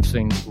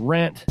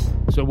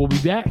theboxingrant. So we'll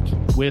be back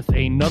with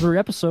another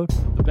episode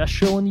of the best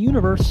show in the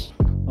universe.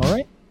 All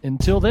right.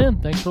 Until then,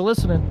 thanks for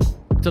listening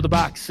to the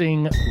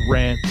Boxing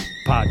Rant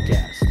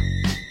Podcast.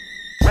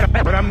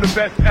 But I'm the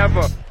best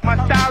ever. My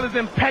style is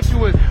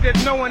impetuous.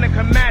 There's no one that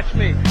can match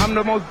me. I'm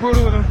the most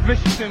brutal and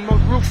vicious and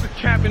most ruthless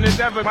champion there's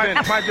ever been.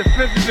 My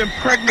defense is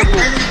impregnable.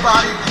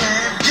 Anybody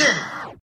can